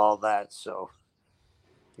all that. So,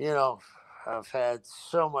 I've had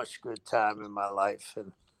so much good time in my life,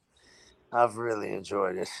 and I've really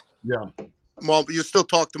enjoyed it. Yeah. Well, but you still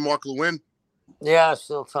talk to Mark Lewin? Yeah, I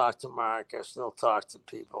still talk to Mark. I still talk to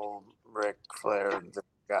people, Rick, Flair, and the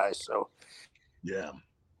guys. So, yeah,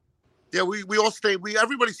 we all stay.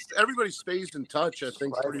 Everybody stays in touch. I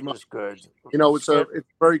think life pretty much good. It's a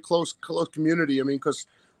very close community. I mean, because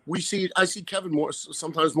I see Kevin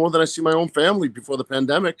sometimes more than I see my own family before the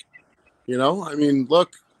pandemic. You know, I mean,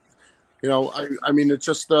 look, you know, I mean, it's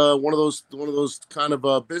just one of those kind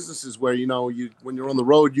of businesses where, you know, when you're on the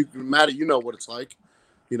road, Matty, you know what it's like,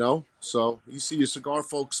 you know. So you see your cigar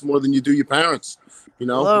folks more than you do your parents, you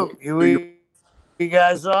know. Hello, you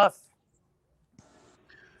guys off?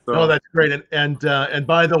 So. Oh, that's great. And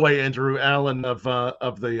by the way, Andrew Allen of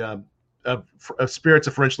the Spirits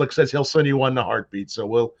of French Lick says he'll send you one in a heartbeat. So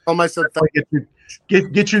we'll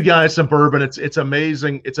get you guys some bourbon. It's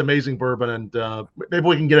amazing. It's amazing bourbon, and maybe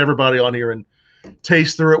we can get everybody on here and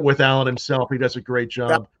taste through it with Allen himself. He does a great job.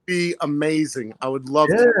 That'd be amazing. I would love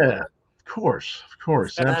to. Yeah, of course,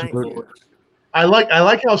 absolutely. I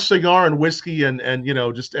like how cigar and whiskey and you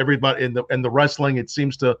know, just everybody in the wrestling, it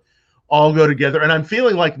seems to all go together. And I'm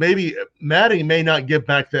feeling like maybe Matty may not give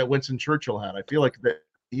back that Winston Churchill hat. I feel like that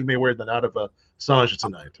he may wear that out of Sanja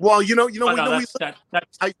tonight. Well, you know, I said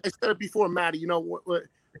it before, Matty. You know,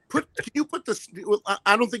 can you put this?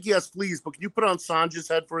 I don't think he has fleas, but can you put it on Sanja's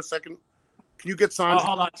head for a second? Can you get Sanja? Oh,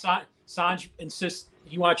 hold on, Sanj insists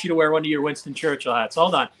he wants you to wear one of your Winston Churchill hats.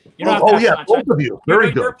 Hold on. You don't have to have both of you.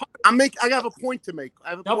 Very good. I have a point to make.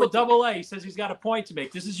 Double A. He says he's got a point to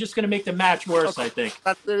make. This is just going to make the match worse. Okay. I think.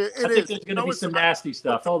 I think there's going to be some nasty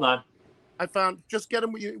stuff. Hold on. I found. Just get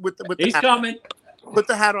him with the. He's coming. Put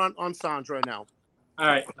the hat on Sanj right now. All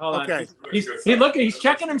right, hold on. Okay. He's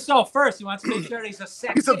checking himself first. He wants to make sure he's a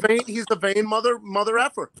sexy. He's a vain mother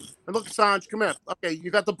effer. And look, Sanj, come here. Okay,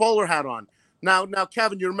 you got the bowler hat on. Now,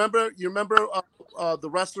 Kevin, you remember the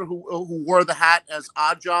wrestler who wore the hat as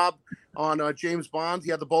Oddjob on James Bond?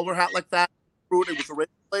 He had the bowler hat like that. It was a razor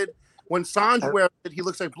blade. When Sanj wears it, he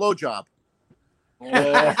looks like Blowjob.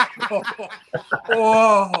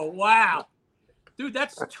 Oh, wow. Dude,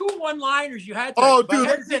 that's 2 one-liners you had to. Oh, dude,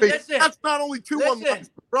 listen. That's not only 2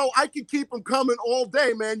 one-liners, bro. I can keep them coming all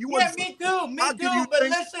day, man. Yeah, me too. But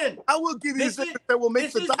listen, I will give you things that will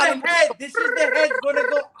make the head. This is the head's gonna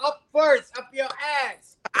go up first, up your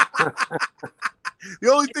ass.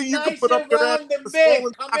 The only thing you can put up your ass is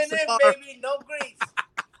coming in, baby. No grease.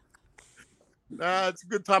 It's a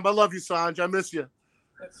good time. I love you, Sanj. I miss you.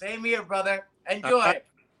 Same here, brother. Enjoy.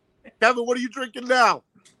 Kevin, what are you drinking now?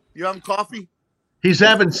 You having coffee? He's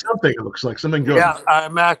having something. It looks like something good. Yeah,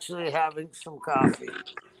 I'm actually having some coffee.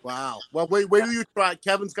 Wow. Well, wait till you try.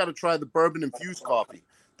 Kevin's got to try the bourbon infused coffee.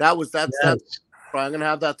 That's. I'm gonna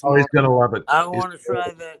have that tomorrow. Oh, he's gonna love it. I want to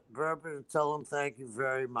try that bourbon and tell him thank you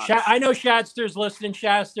very much. I know Shadster's listening.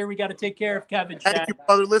 Shadster, we got to take care of Kevin. Thank you,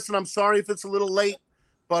 brother. Listen, I'm sorry if it's a little late,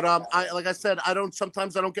 but like I said,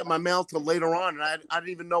 sometimes I don't get my mail till later on, and I didn't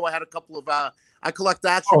even know I had a couple of I collect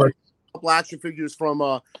a couple action figures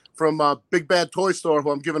from Big Bad Toy Store,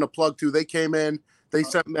 who I'm giving a plug to. They came in, they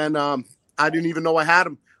sent me, and I didn't even know I had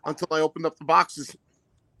them until I opened up the boxes.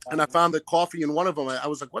 And I found the coffee in one of them. I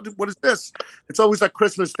was like, "What is this?" It's always like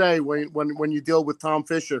Christmas Day when you deal with Tom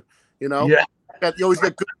Fisher, you know. Yeah. You always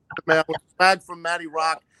get good mail, swag from Matty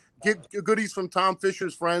Rock, get goodies from Tom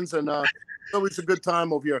Fisher's friends, and it's always a good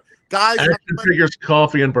time over here, guys. Action figures,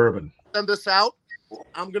 coffee, and bourbon. Send this out.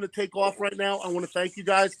 I'm gonna take off right now. I want to thank you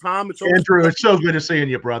guys, Tom. Andrew, it's so good to seeing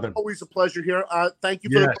you, brother. Always a pleasure here. Thank you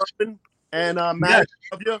for the bourbon, and Matt,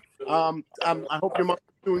 I love you. I hope your mom's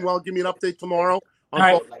doing well. Give me an update tomorrow. All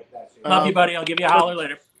right. Love you, buddy. I'll give you a holler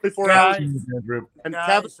later. 24 hours. And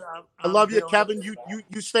Kevin, I love you, Kevin. You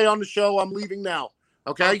stay on the show. I'm leaving now.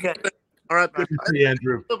 Okay. All right. Good to see you,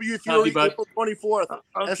 Andrew. April 24th.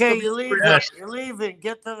 Okay, you're leaving. Yes. You're leaving.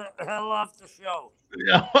 Get the hell off the show.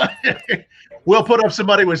 We'll put up.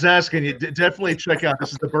 Somebody was asking you. Definitely check out.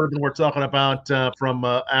 This is the bourbon we're talking about from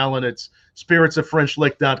Allen. It's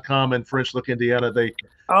spiritsofFrenchLick.com in French Lick, Indiana. They do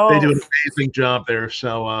an amazing job there.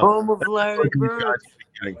 So home of Larry Bird.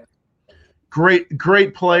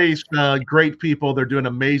 Great place, great people. They're doing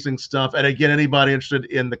amazing stuff. And again, anybody interested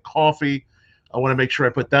in the coffee, I want to make sure I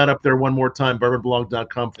put that up there one more time.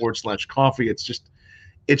 bourbonblog.com/coffee.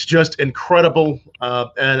 It's just incredible.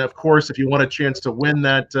 And of course, if you want a chance to win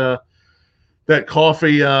that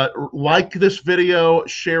coffee, like this video,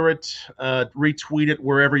 share it, retweet it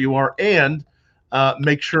wherever you are, and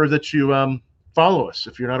make sure that you follow us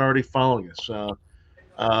if you're not already following us.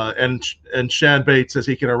 And Shad Bates says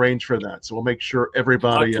he can arrange for that, so we'll make sure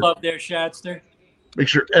everybody. Much love there, Shadster. Make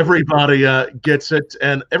sure everybody gets it,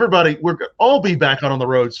 and everybody. We're all be back on the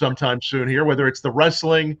road sometime soon here, whether it's the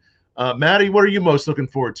wrestling. Matty, what are you most looking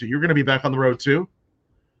forward to? You're going to be back on the road too.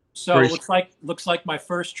 So it looks like my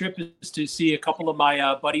first trip is to see a couple of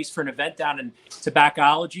my buddies for an event down in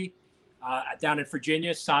Tobaccology, down in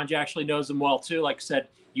Virginia. Sanj actually knows them well too. Like I said,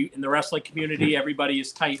 in the wrestling community, everybody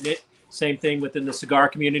is tight knit. Same thing within the cigar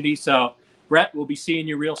community. So Brett, we'll be seeing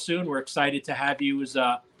you real soon. We're excited to have you as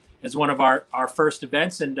one of our first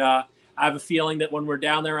events, and I have a feeling that when we're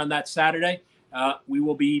down there on that Saturday, we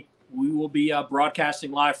will be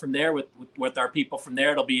broadcasting live from there with our people from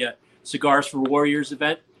there. It'll be a Cigars for Warriors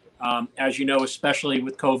event. As you know, especially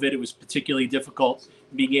with COVID, it was particularly difficult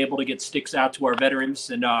being able to get sticks out to our veterans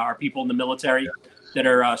and our people in the military that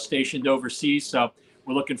are stationed overseas. So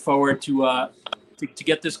we're looking forward to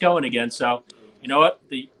get this going again. So you know what,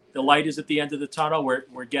 the light is at the end of the tunnel.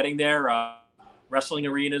 We're getting there. Wrestling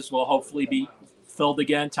arenas will hopefully be filled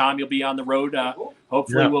again. Tom, you'll be on the road.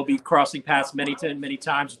 Hopefully, we'll be crossing paths many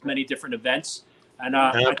times with many different events. And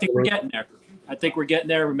I think we're getting there.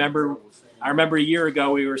 I remember a year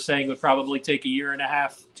ago we were saying it would probably take a year and a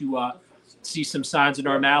half to see some signs of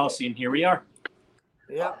normalcy, and here we are.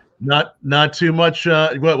 Yeah. Not too much.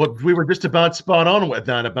 We were just about spot on with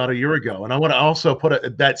that about a year ago. And I want to also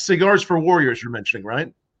put that Cigars for Warriors you're mentioning,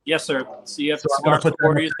 right? Yes, sir.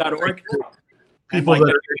 CFCigarsForWarriors.org. People that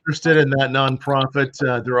are interested in that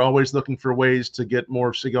nonprofit, they're always looking for ways to get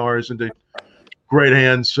more cigars into great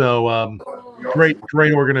hands. So great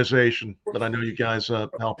organization that I know you guys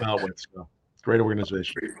help out with. So great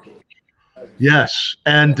organization. Yes,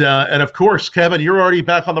 and of course, Kevin, you're already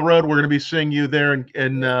back on the road. We're going to be seeing you there in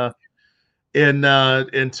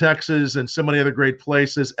Texas and so many other great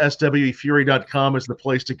places. SWEfury.com is the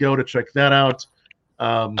place to go to check that out.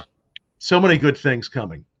 So many good things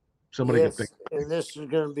coming. So many good things. And this is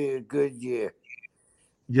going to be a good year.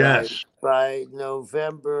 Yes. By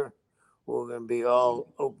November, we're going to be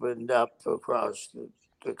all opened up across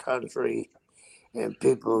the country, and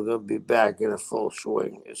people are going to be back in a full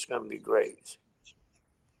swing. It's going to be great.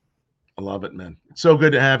 I love it, man. It's so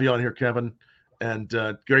good to have you on here, Kevin. And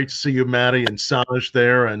great to see you, Maddie and Sanj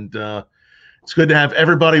there. And it's good to have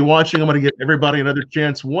everybody watching. I'm going to give everybody another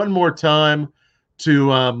chance one more time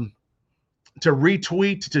to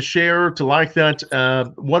retweet, to share, to like that.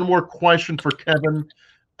 One more question for Kevin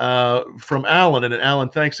from Alan. And Alan,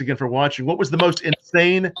 thanks again for watching. What was the most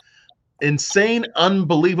insane,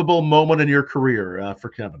 unbelievable moment in your career for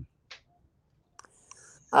Kevin?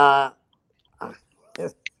 I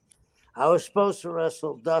was supposed to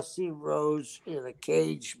wrestle Dusty Rhodes in a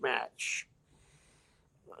cage match.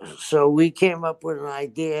 So we came up with an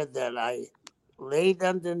idea that I laid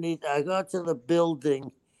underneath. I got to the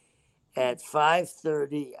building at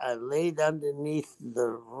 5:30. I laid underneath the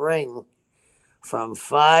ring from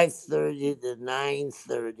 5:30 to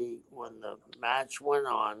 9:30 when the match went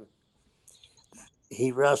on.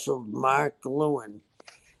 He wrestled Mark Lewin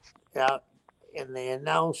out, and they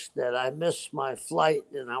announced that I missed my flight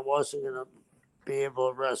and I wasn't going to be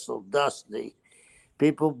able to wrestle Dusty.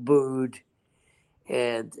 People booed,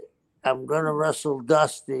 and I'm going to wrestle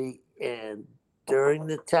Dusty. And during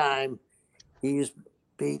the time he was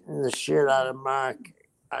beating the shit out of Mark,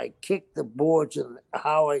 I kicked the boards, and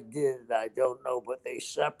how I did it, I don't know, but they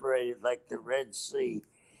separated like the Red Sea.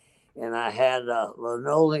 And I had a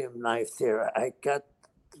linoleum knife there. I cut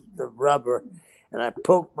the rubber, and I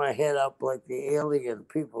poked my head up like the alien.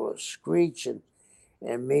 People were screeching,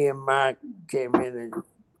 and me and Mark came in and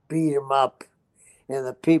beat him up, and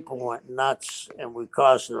the people went nuts, and we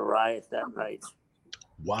caused a riot that night.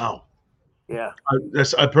 Wow. Yeah.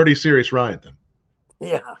 That's a pretty serious riot then.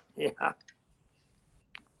 Yeah.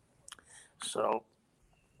 So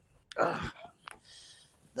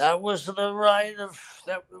that was the ride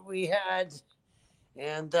that we had,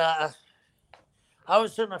 and I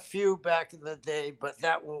was in a few back in the day, but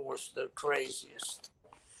that one was the craziest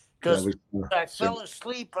because I fell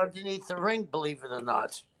asleep underneath the ring, believe it or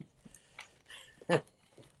not. Really?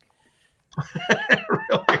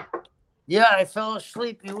 Yeah, I fell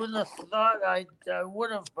asleep. You wouldn't have thought I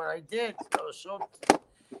would have, but I did. I was so.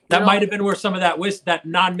 That might have been where some of that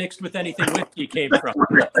non-mixed with anything whiskey came from.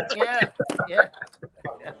 Yeah.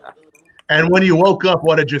 And when you woke up,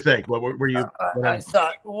 what did you think? What were you? I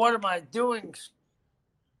thought, what am I doing?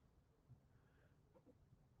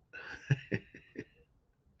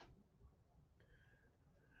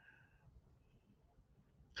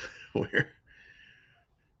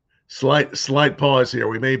 Slight pause here.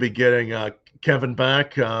 We may be getting Kevin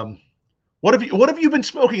back. What have you been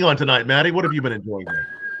smoking on tonight, Maddie? What have you been enjoying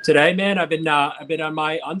there? Today, man, I've been on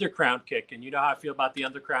my Undercrown kick, and you know how I feel about the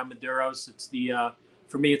Undercrown Maduros. It's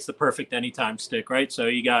for me, it's the perfect anytime stick, right? So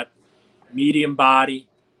you got medium body,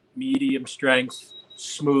 medium strength,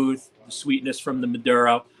 smooth, the sweetness from the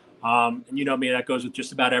Maduro, and you know me, that goes with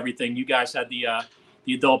just about everything. You guys had the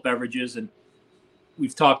adult beverages, and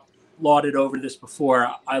we've lauded over this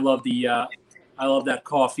before. I love that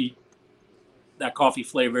coffee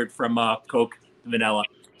flavored from Coke vanilla.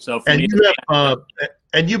 So for me,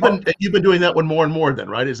 and you've been doing that one more and more then,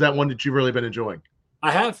 right? Is that one that you've really been enjoying?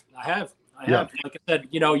 I have. Like I said,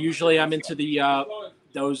 usually I'm into the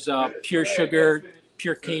those pure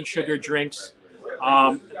cane sugar drinks.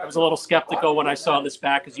 I was a little skeptical when I saw this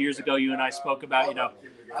back, because years ago you and I spoke about,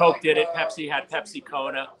 Coke did it, Pepsi had Pepsi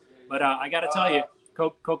Cola, but I got to tell you,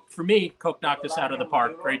 Coke for me, Coke knocked us out of the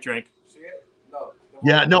park. Great drink.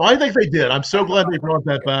 Yeah, no, I think they did. I'm so glad they brought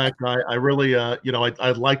that back. I really,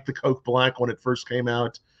 I liked the Coke Black when it first came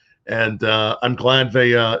out, and I'm glad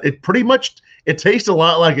they. It tastes a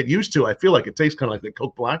lot like it used to. I feel like it tastes kind of like the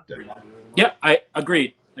Coke Black did. Yeah, I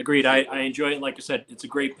agreed. I enjoy it. Like I said, it's a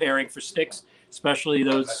great pairing for sticks, especially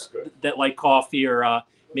those that like coffee or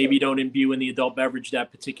maybe don't imbue in the adult beverage that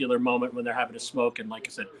particular moment when they're having a smoke. And like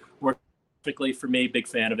I said, works perfectly for me. Big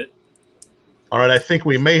fan of it. All right, I think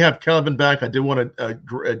we may have Kevin back. I do want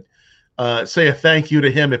to say a thank you to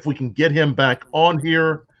him if we can get him back on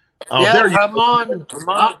here. There you come on.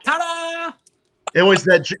 Ta-da! It was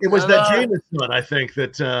that Jameson one, I think,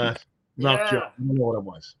 that knocked you. I don't know what it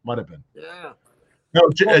was. Might have been. Yeah. No,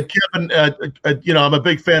 Kevin. I'm a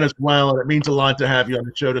big fan as well, and it means a lot to have you on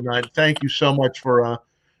the show tonight. Thank you so much for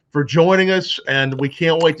joining us, and we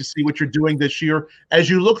can't wait to see what you're doing this year. As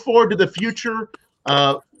you look forward to the future,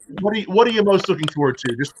 what are you most looking forward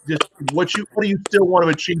to? Just what do you still want to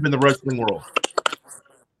achieve in the wrestling world?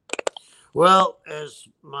 Well, as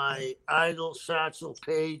my idol Satchel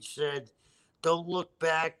Paige said, don't look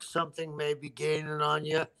back. Something may be gaining on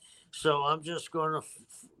you. So I'm just going to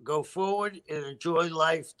go forward and enjoy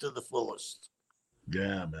life to the fullest.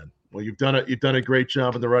 Yeah, man. Well, you've done a great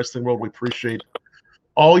job in the wrestling world. We appreciate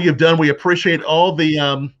all you've done. We appreciate all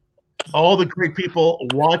the great people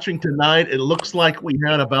watching tonight. It looks like we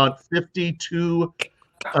had about 52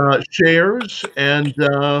 shares. And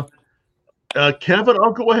Kevin,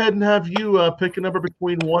 I'll go ahead and have you pick a number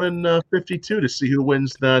between 1 and 52 to see who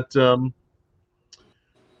wins that.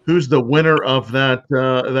 Who's the winner of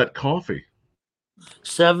that coffee?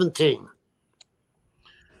 17.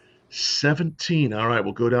 17. All right,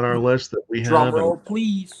 we'll go down our list that we have. Drum roll,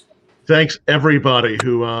 please. Thanks everybody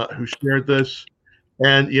who shared this.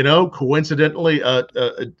 And coincidentally, a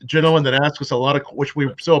gentleman that asked us a lot of, which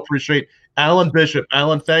we so appreciate, Alan Bishop.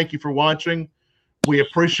 Alan, thank you for watching. We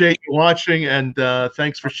appreciate you watching, and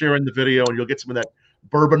thanks for sharing the video. And you'll get some of that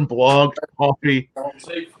Bourbon Blog coffee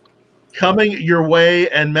coming your way.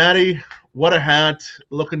 And Maddie, what a hat,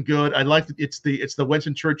 looking good. I like it's the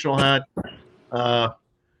Winston Churchill hat. Can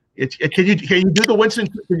you do the Winston?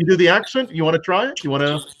 Can you do the accent? You want to try it? You want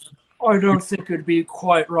to? I don't think it'd be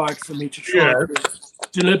quite right for me to try to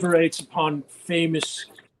deliberate upon famous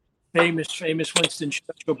Winston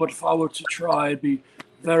Churchill, but if I were to try, it'd be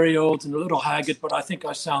very old and a little haggard, but I think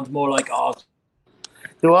I sound more like art.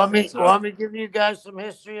 Do you want me to give you guys some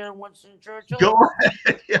history on Winston Churchill? Go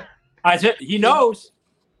ahead. Yeah. He knows.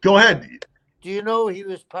 Go ahead. Do you know he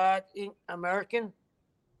was part American?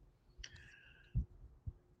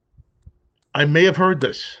 I may have heard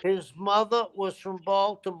this. His mother was from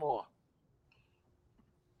Baltimore.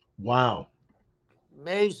 Wow.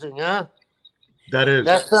 Amazing, huh? That is.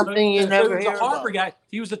 That's something you never hear about. The harbor about. guy.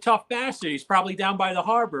 He was a tough bastard. He's probably down by the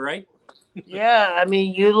harbor, right? Yeah, I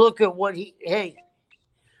mean, you look at what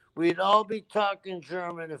we'd all be talking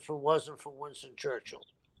German if it wasn't for Winston Churchill.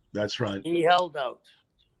 That's right. He held out.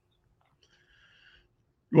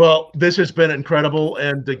 Well, this has been incredible.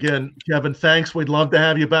 And again, Kevin, thanks. We'd love to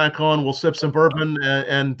have you back on. We'll sip some bourbon,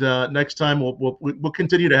 and next time we'll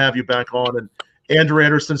continue to have you back on. And Andrew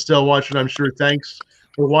Anderson still watching, I'm sure. Thanks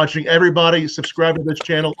for watching, everybody. Subscribe to this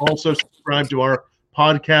channel. Also subscribe to our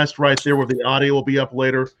podcast right there, where the audio will be up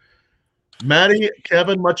later. Maddie,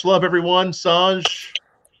 Kevin, much love, everyone. Sanj,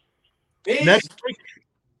 next week.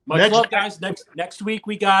 Much love, guys. Next week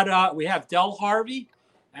we have Del Harvey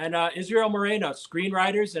and Israel Moreno,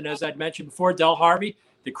 screenwriters, and as I'd mentioned before, Del Harvey,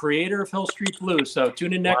 the creator of Hill Street Blues. So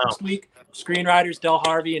tune in next week. Screenwriters Del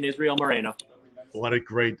Harvey and Israel Moreno.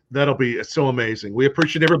 That'll be so amazing. We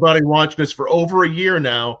appreciate everybody watching us for over a year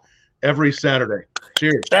now, every Saturday.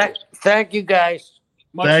 Cheers. Thank you, guys.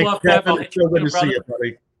 Much love, Kevin. It's so good to see you,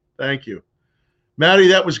 buddy. Thank you. Maddie,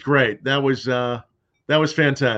 that was great. That was fantastic.